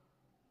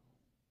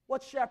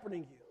 What's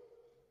shepherding you?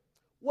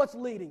 What's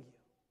leading you?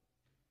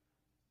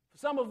 For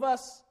some of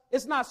us,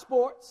 it's not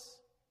sports.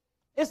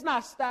 It's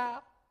not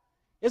style.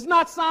 It's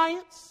not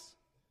science.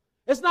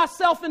 It's not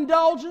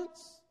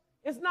self-indulgence.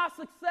 It's not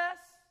success.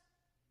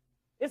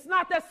 It's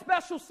not that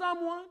special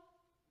someone.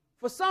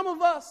 For some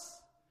of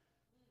us,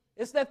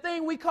 it's that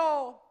thing we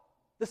call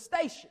the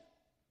station.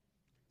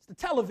 It's the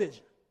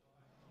television.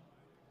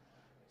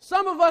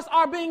 Some of us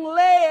are being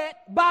led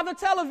by the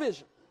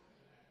television.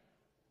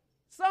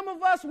 Some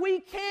of us, we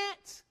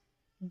can't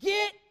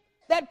get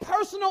that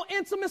personal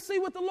intimacy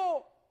with the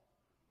Lord.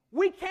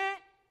 We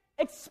can't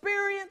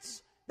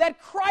experience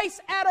that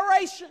Christ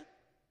adoration.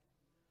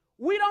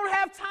 We don't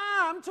have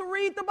time to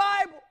read the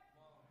Bible.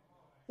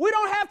 We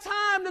don't have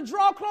time to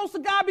draw close to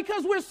God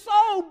because we're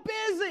so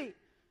busy.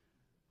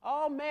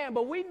 Oh, man,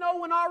 but we know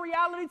when our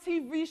reality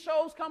TV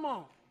shows come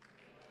on.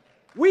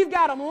 We've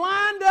got them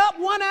lined up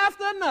one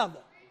after another.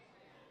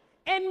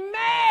 And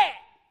mad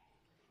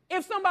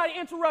if somebody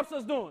interrupts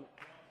us doing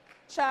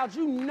it. Child,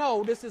 you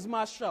know this is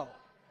my show.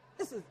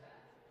 This is,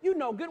 you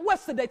know, good.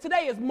 What's today?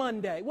 Today is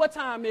Monday. What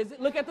time is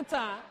it? Look at the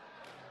time.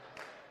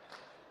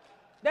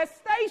 That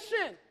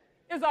station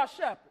is our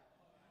shepherd.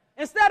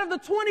 Instead of the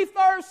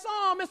 23rd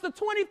Psalm, it's the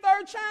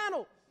 23rd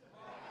channel.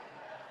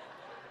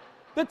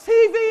 The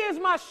TV is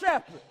my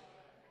shepherd.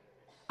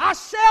 I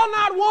shall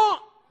not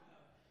want.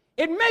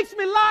 It makes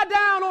me lie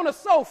down on a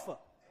sofa.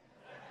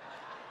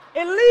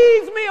 It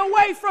leads me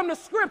away from the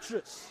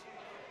scriptures.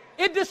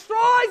 It destroys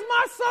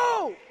my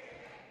soul.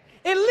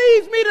 It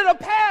leads me to the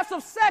paths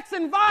of sex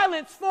and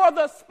violence for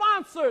the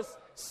sponsor's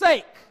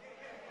sake.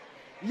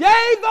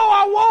 Yea, though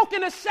I walk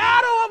in the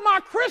shadow of my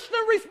Christian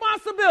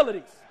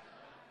responsibilities,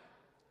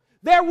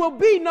 there will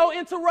be no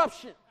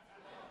interruption.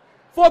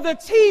 For the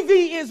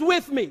TV is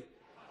with me.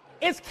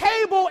 Its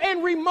cable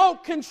and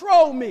remote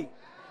control me.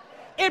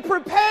 It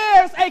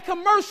prepares a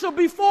commercial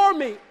before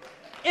me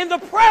in the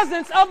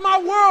presence of my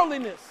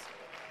worldliness.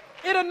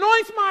 It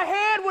anoints my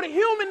head with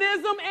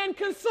humanism and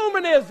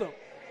consumerism.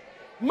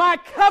 My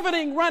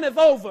coveting runneth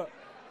over.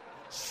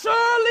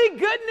 Surely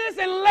goodness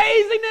and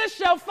laziness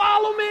shall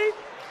follow me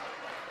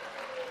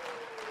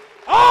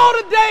all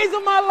the days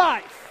of my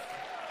life.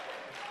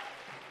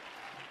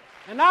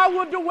 And I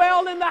will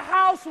dwell in the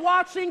house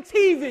watching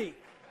TV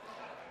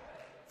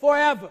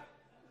forever.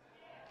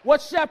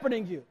 What's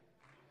shepherding you?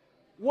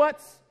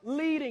 What's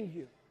leading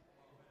you?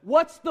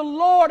 What's the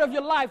Lord of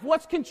your life?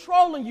 What's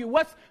controlling you?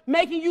 What's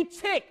making you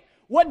tick?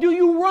 What do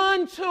you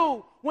run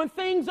to when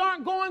things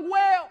aren't going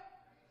well?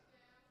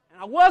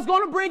 And I was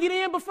going to bring it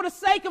in, but for the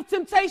sake of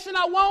temptation,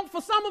 I won't.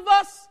 For some of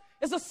us,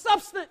 it's a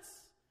substance.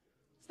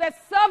 It's that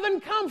southern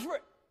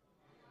comfort.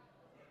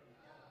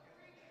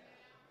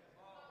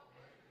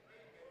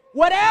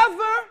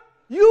 Whatever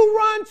you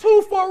run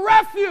to for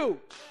refuge,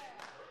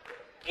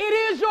 it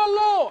is your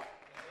Lord.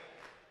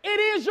 It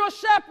is your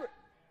shepherd.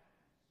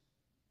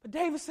 But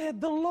David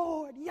said, the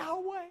Lord,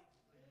 Yahweh,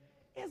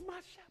 is my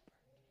shepherd.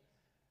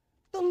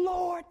 The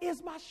Lord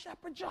is my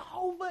shepherd.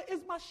 Jehovah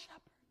is my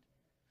shepherd.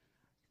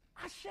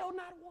 I shall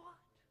not want.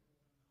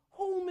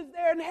 Whom is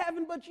there in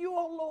heaven but you,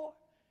 O Lord?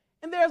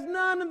 And there's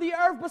none in the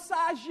earth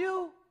besides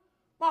you.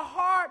 My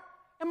heart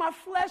and my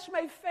flesh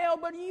may fail,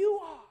 but you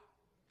are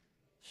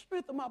the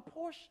strength of my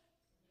portion,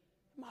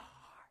 my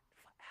heart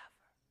forever.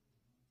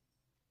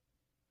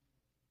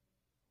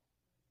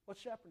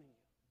 What's shepherding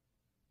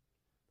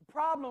you? The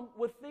problem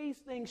with these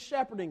things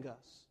shepherding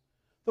us,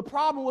 the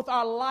problem with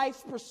our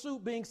life's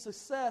pursuit being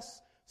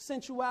success,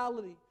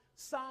 sensuality,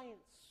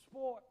 science,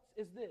 sports,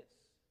 is this: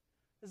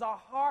 is our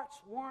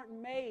hearts weren't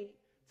made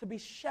to be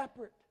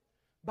shepherded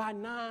by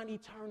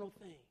non-eternal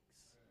things.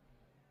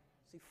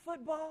 See,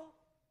 football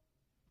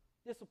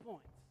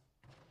disappoints.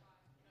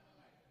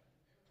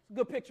 It's a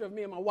good picture of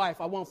me and my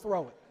wife. I won't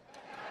throw it.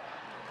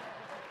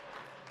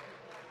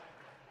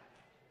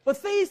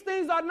 But these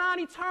things are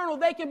non-eternal.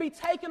 They can be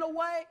taken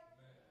away.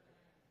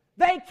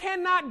 They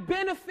cannot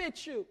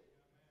benefit you.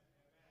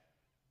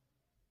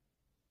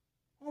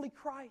 Only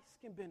Christ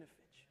can benefit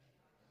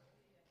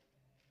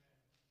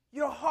you.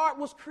 Your heart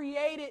was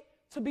created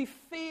to be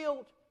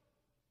filled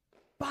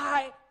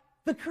by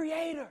the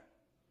Creator,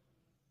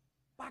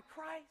 by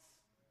Christ.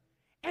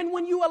 And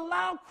when you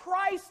allow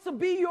Christ to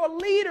be your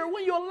leader,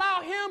 when you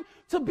allow Him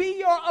to be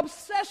your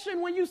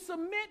obsession, when you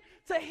submit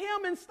to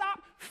Him and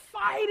stop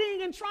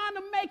fighting and trying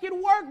to make it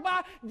work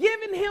by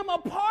giving Him a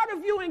part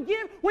of you, and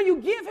when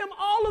you give Him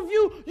all of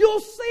you, you'll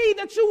see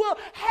that you will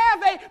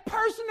have a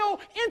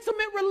personal,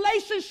 intimate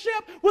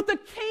relationship with the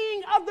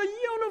King of the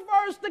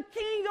universe, the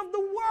King of the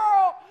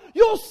world.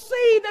 You'll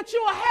see that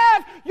you'll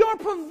have your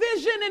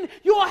provision and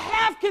you'll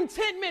have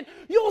contentment.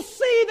 You'll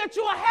see that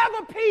you'll have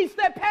a peace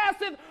that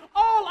passeth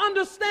all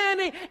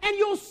understanding, and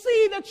you'll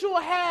see that you'll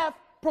have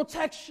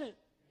protection.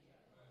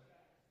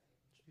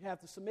 You have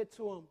to submit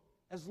to Him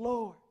as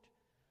Lord.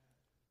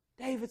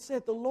 David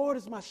said, the Lord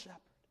is my shepherd.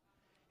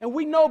 And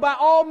we know by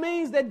all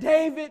means that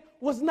David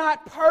was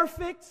not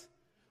perfect.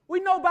 We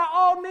know by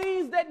all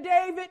means that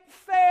David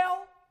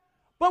failed.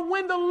 But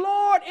when the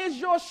Lord is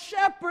your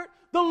shepherd,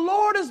 the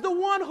Lord is the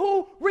one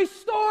who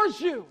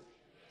restores you.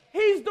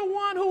 He's the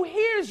one who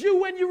hears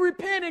you when you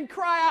repent and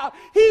cry out.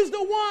 He's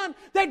the one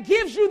that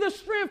gives you the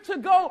strength to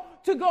go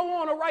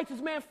on. A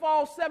righteous man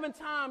falls 7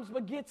 times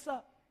but gets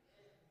up.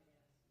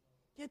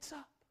 Gets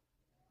up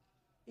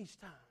each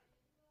time.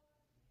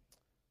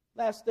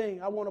 Last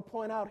thing I want to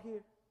point out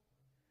here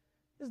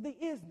is the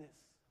isness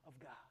of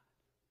God.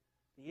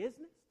 The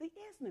isness? The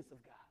isness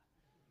of God.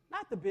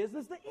 Not the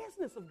business, the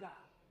isness of God.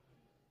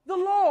 The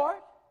Lord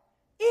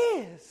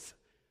is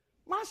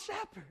my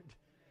shepherd.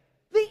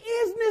 The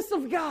isness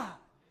of God.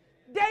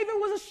 David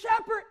was a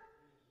shepherd.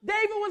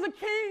 David was a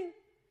king.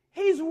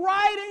 He's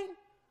writing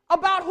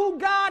about who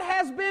God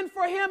has been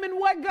for him and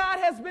what God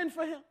has been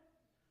for him.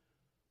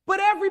 But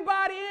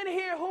everybody in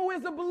here who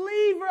is a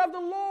believer of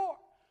the Lord,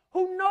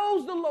 who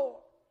knows the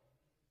Lord,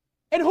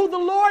 and who the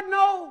Lord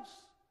knows,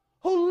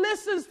 who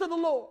listens to the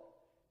Lord,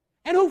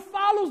 and who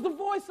follows the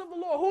voice of the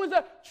Lord, who is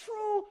a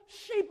true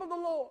sheep of the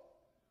Lord,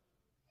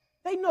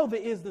 they know the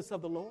isness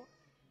of the Lord.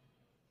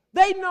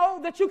 They know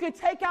that you can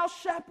take out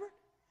shepherd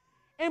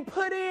and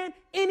put in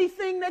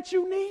anything that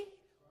you need.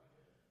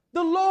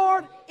 The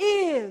Lord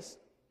is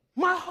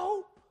my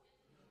hope.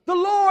 The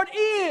Lord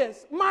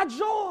is my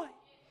joy.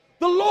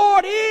 The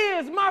Lord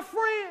is my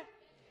friend.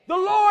 The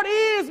Lord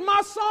is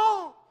my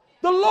song.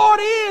 The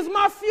Lord is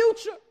my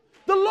future.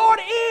 The Lord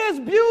is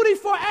beauty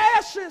for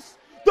ashes.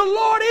 The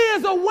Lord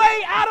is a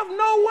way out of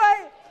no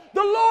way.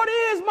 The Lord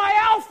is my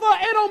Alpha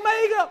and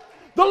Omega.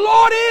 The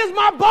Lord is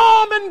my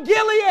balm in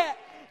Gilead.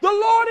 The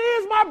Lord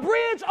is my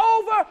bridge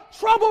over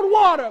troubled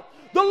water.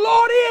 The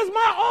Lord is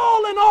my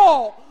all in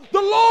all.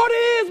 The Lord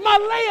is my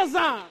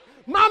liaison,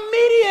 my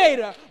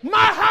mediator, my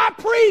high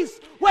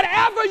priest.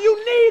 Whatever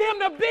you need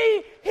Him to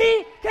be,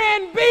 He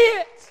can be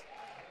it.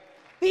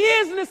 The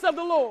isness of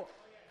the Lord.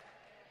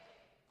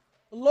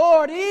 The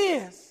Lord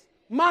is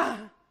my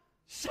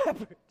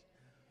shepherd.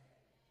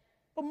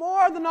 But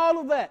more than all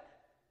of that,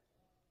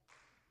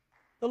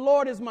 the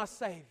Lord is my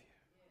Savior.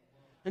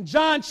 In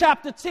John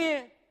chapter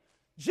 10,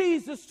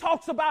 Jesus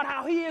talks about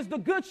how He is the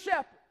good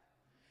shepherd.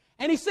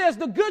 And He says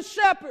the good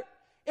shepherd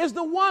is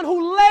the one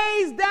who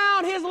lays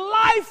down his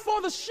life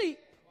for the sheep.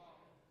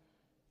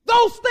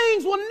 Those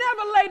things will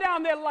never lay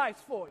down their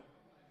lives for you.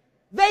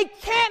 They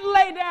can't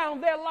lay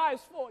down their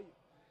lives for you.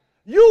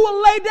 You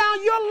will lay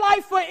down your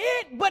life for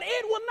it, but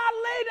it will not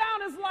lay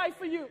down its life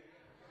for you.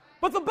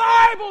 But the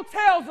Bible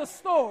tells a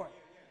story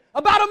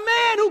about a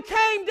man who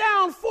came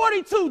down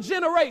 42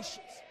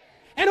 generations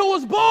and who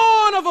was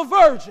born of a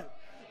virgin.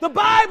 The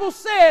Bible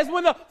says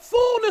when the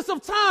fullness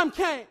of time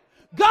came,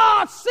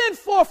 God sent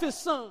forth His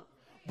Son,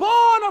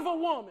 born of a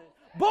woman,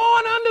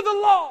 born under the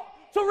law,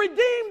 to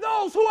redeem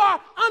those who are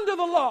under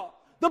the law.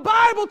 The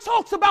Bible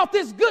talks about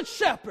this good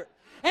shepherd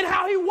and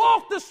how he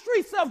walked the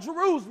streets of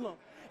Jerusalem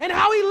and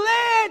how he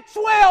led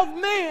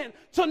 12 men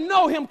to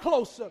know Him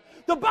closer.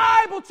 The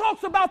Bible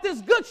talks about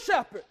this good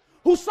shepherd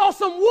who saw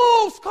some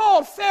wolves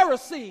called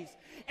Pharisees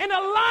and a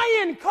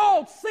lion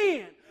called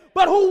sin.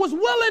 but who was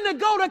willing to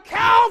go to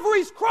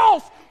Calvary's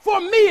cross for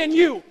me and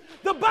you.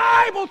 The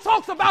Bible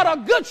talks about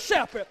a good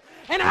shepherd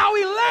and how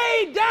he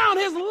laid down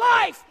his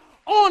life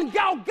on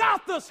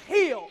Golgotha's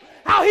hill,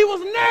 how he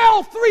was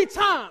nailed 3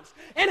 times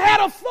and had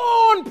a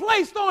thorn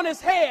placed on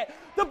his head.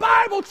 The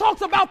Bible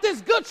talks about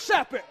this good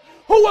shepherd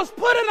who was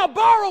put in a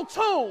borrowed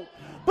tomb,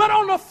 but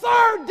on the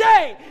 3rd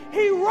day,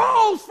 he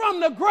rose from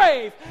the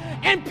grave.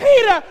 And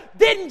Peter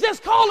didn't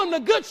just call him the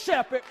good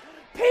shepherd.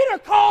 Peter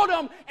called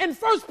him in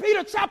 1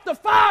 Peter chapter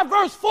 5,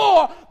 verse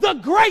 4, the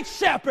great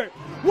shepherd.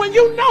 When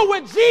you know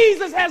what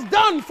Jesus has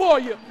done for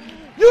you,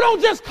 you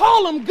don't just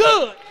call him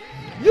good.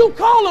 You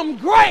call him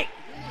great.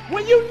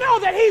 When you know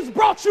that he's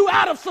brought you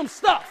out of some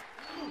stuff.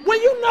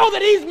 When you know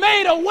that he's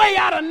made a way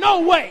out of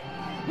no way.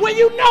 When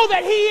you know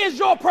that he is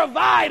your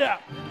provider.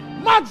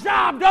 My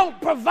job don't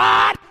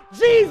provide.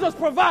 Jesus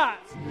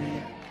provides.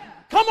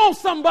 Come on,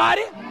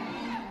 somebody.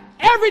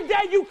 Every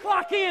day you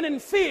clock in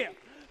fear.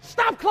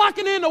 Stop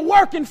clocking in to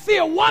work in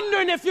fear,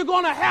 wondering if you're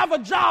going to have a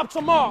job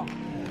tomorrow.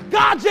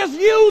 God just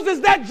uses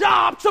that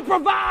job to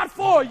provide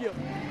for you.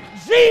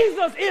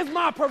 Jesus is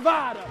my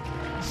provider.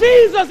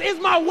 Jesus is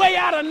my way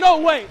out of no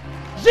way.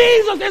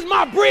 Jesus is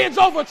my bridge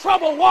over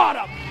troubled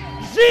water.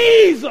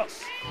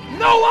 Jesus.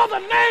 No other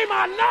name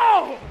I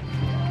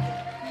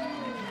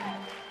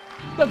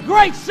know. The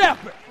great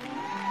shepherd.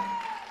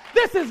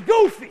 This is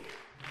goofy.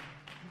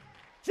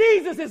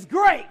 Jesus is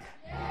great.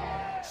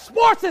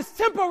 Sports is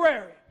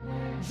temporary.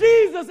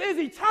 Jesus is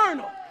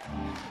eternal.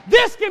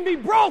 This can be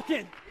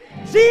broken.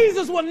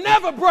 Jesus will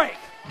never break.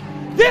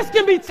 This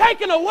can be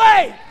taken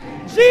away.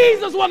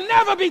 Jesus will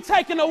never be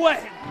taken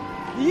away.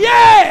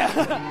 Yeah!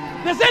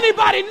 Does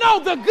anybody know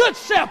the good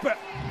shepherd?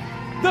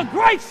 The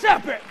great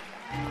shepherd?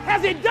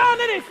 Has he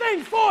done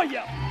anything for you?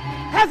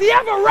 Has he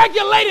ever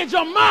regulated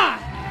your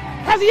mind?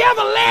 Has he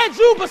ever led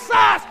you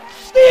beside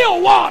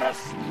still waters?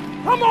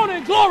 Come on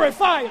and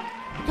glorify him.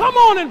 Come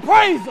on and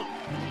praise him.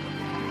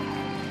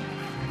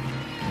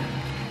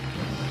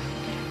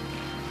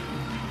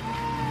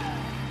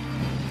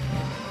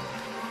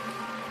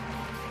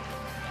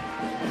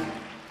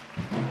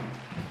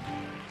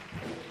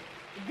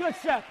 The good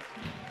shepherd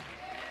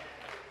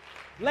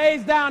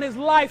lays down his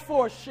life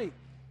for a sheep,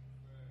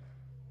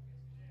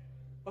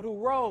 but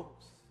who rose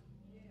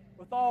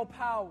with all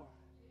power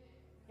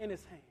in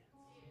his hands.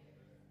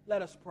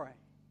 Let us pray.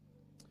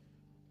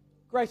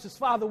 Gracious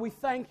Father, we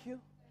thank you.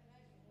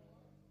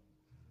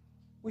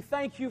 We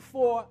thank you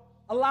for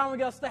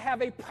allowing us to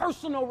have a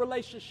personal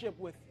relationship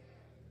with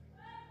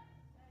you.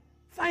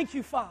 Thank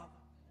you, Father.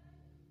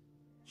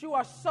 You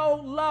are so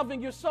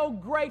loving. You're so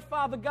great,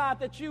 Father God,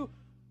 that you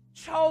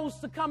chose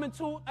to come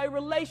into a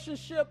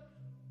relationship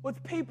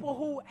with people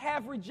who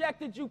have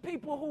rejected you,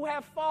 people who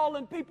have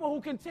fallen, people who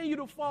continue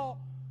to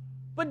fall.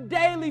 But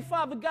daily,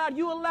 Father God,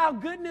 you allow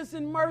goodness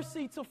and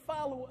mercy to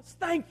follow us.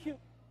 Thank you.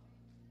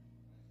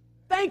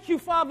 Thank you,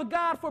 Father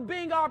God, for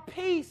being our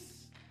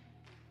peace.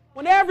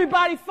 When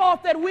everybody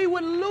thought that we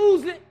would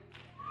lose it,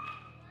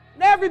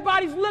 and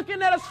everybody's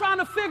looking at us trying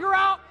to figure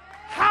out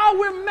how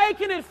we're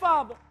making it,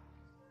 Father,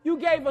 you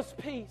gave us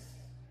peace.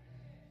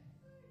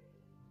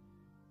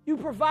 You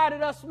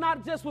provided us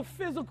not just with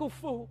physical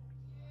food,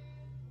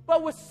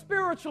 but with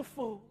spiritual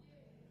food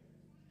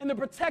and the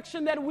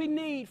protection that we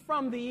need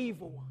from the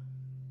evil one.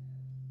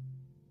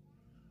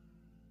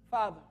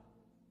 Father,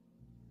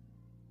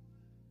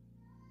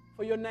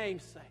 for your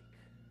name's sake,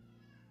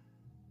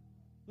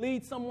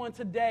 lead someone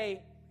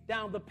today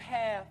down the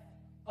path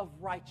of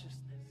righteousness.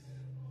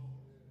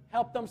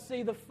 Help them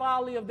see the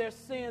folly of their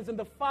sins and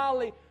the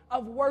folly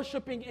of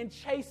worshiping and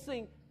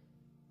chasing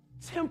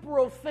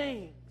temporal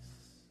things.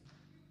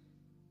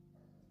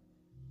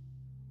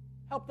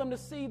 Help them to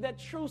see that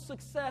true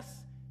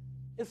success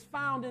is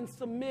found in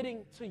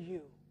submitting to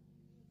you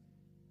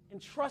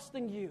and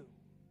trusting you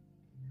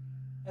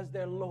as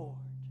their Lord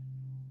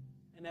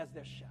and as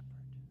their shepherd.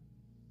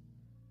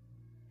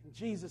 In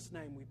Jesus'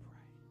 name we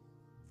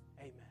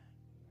pray. Amen.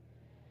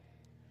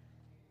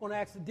 I want to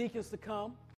ask the deacons to come.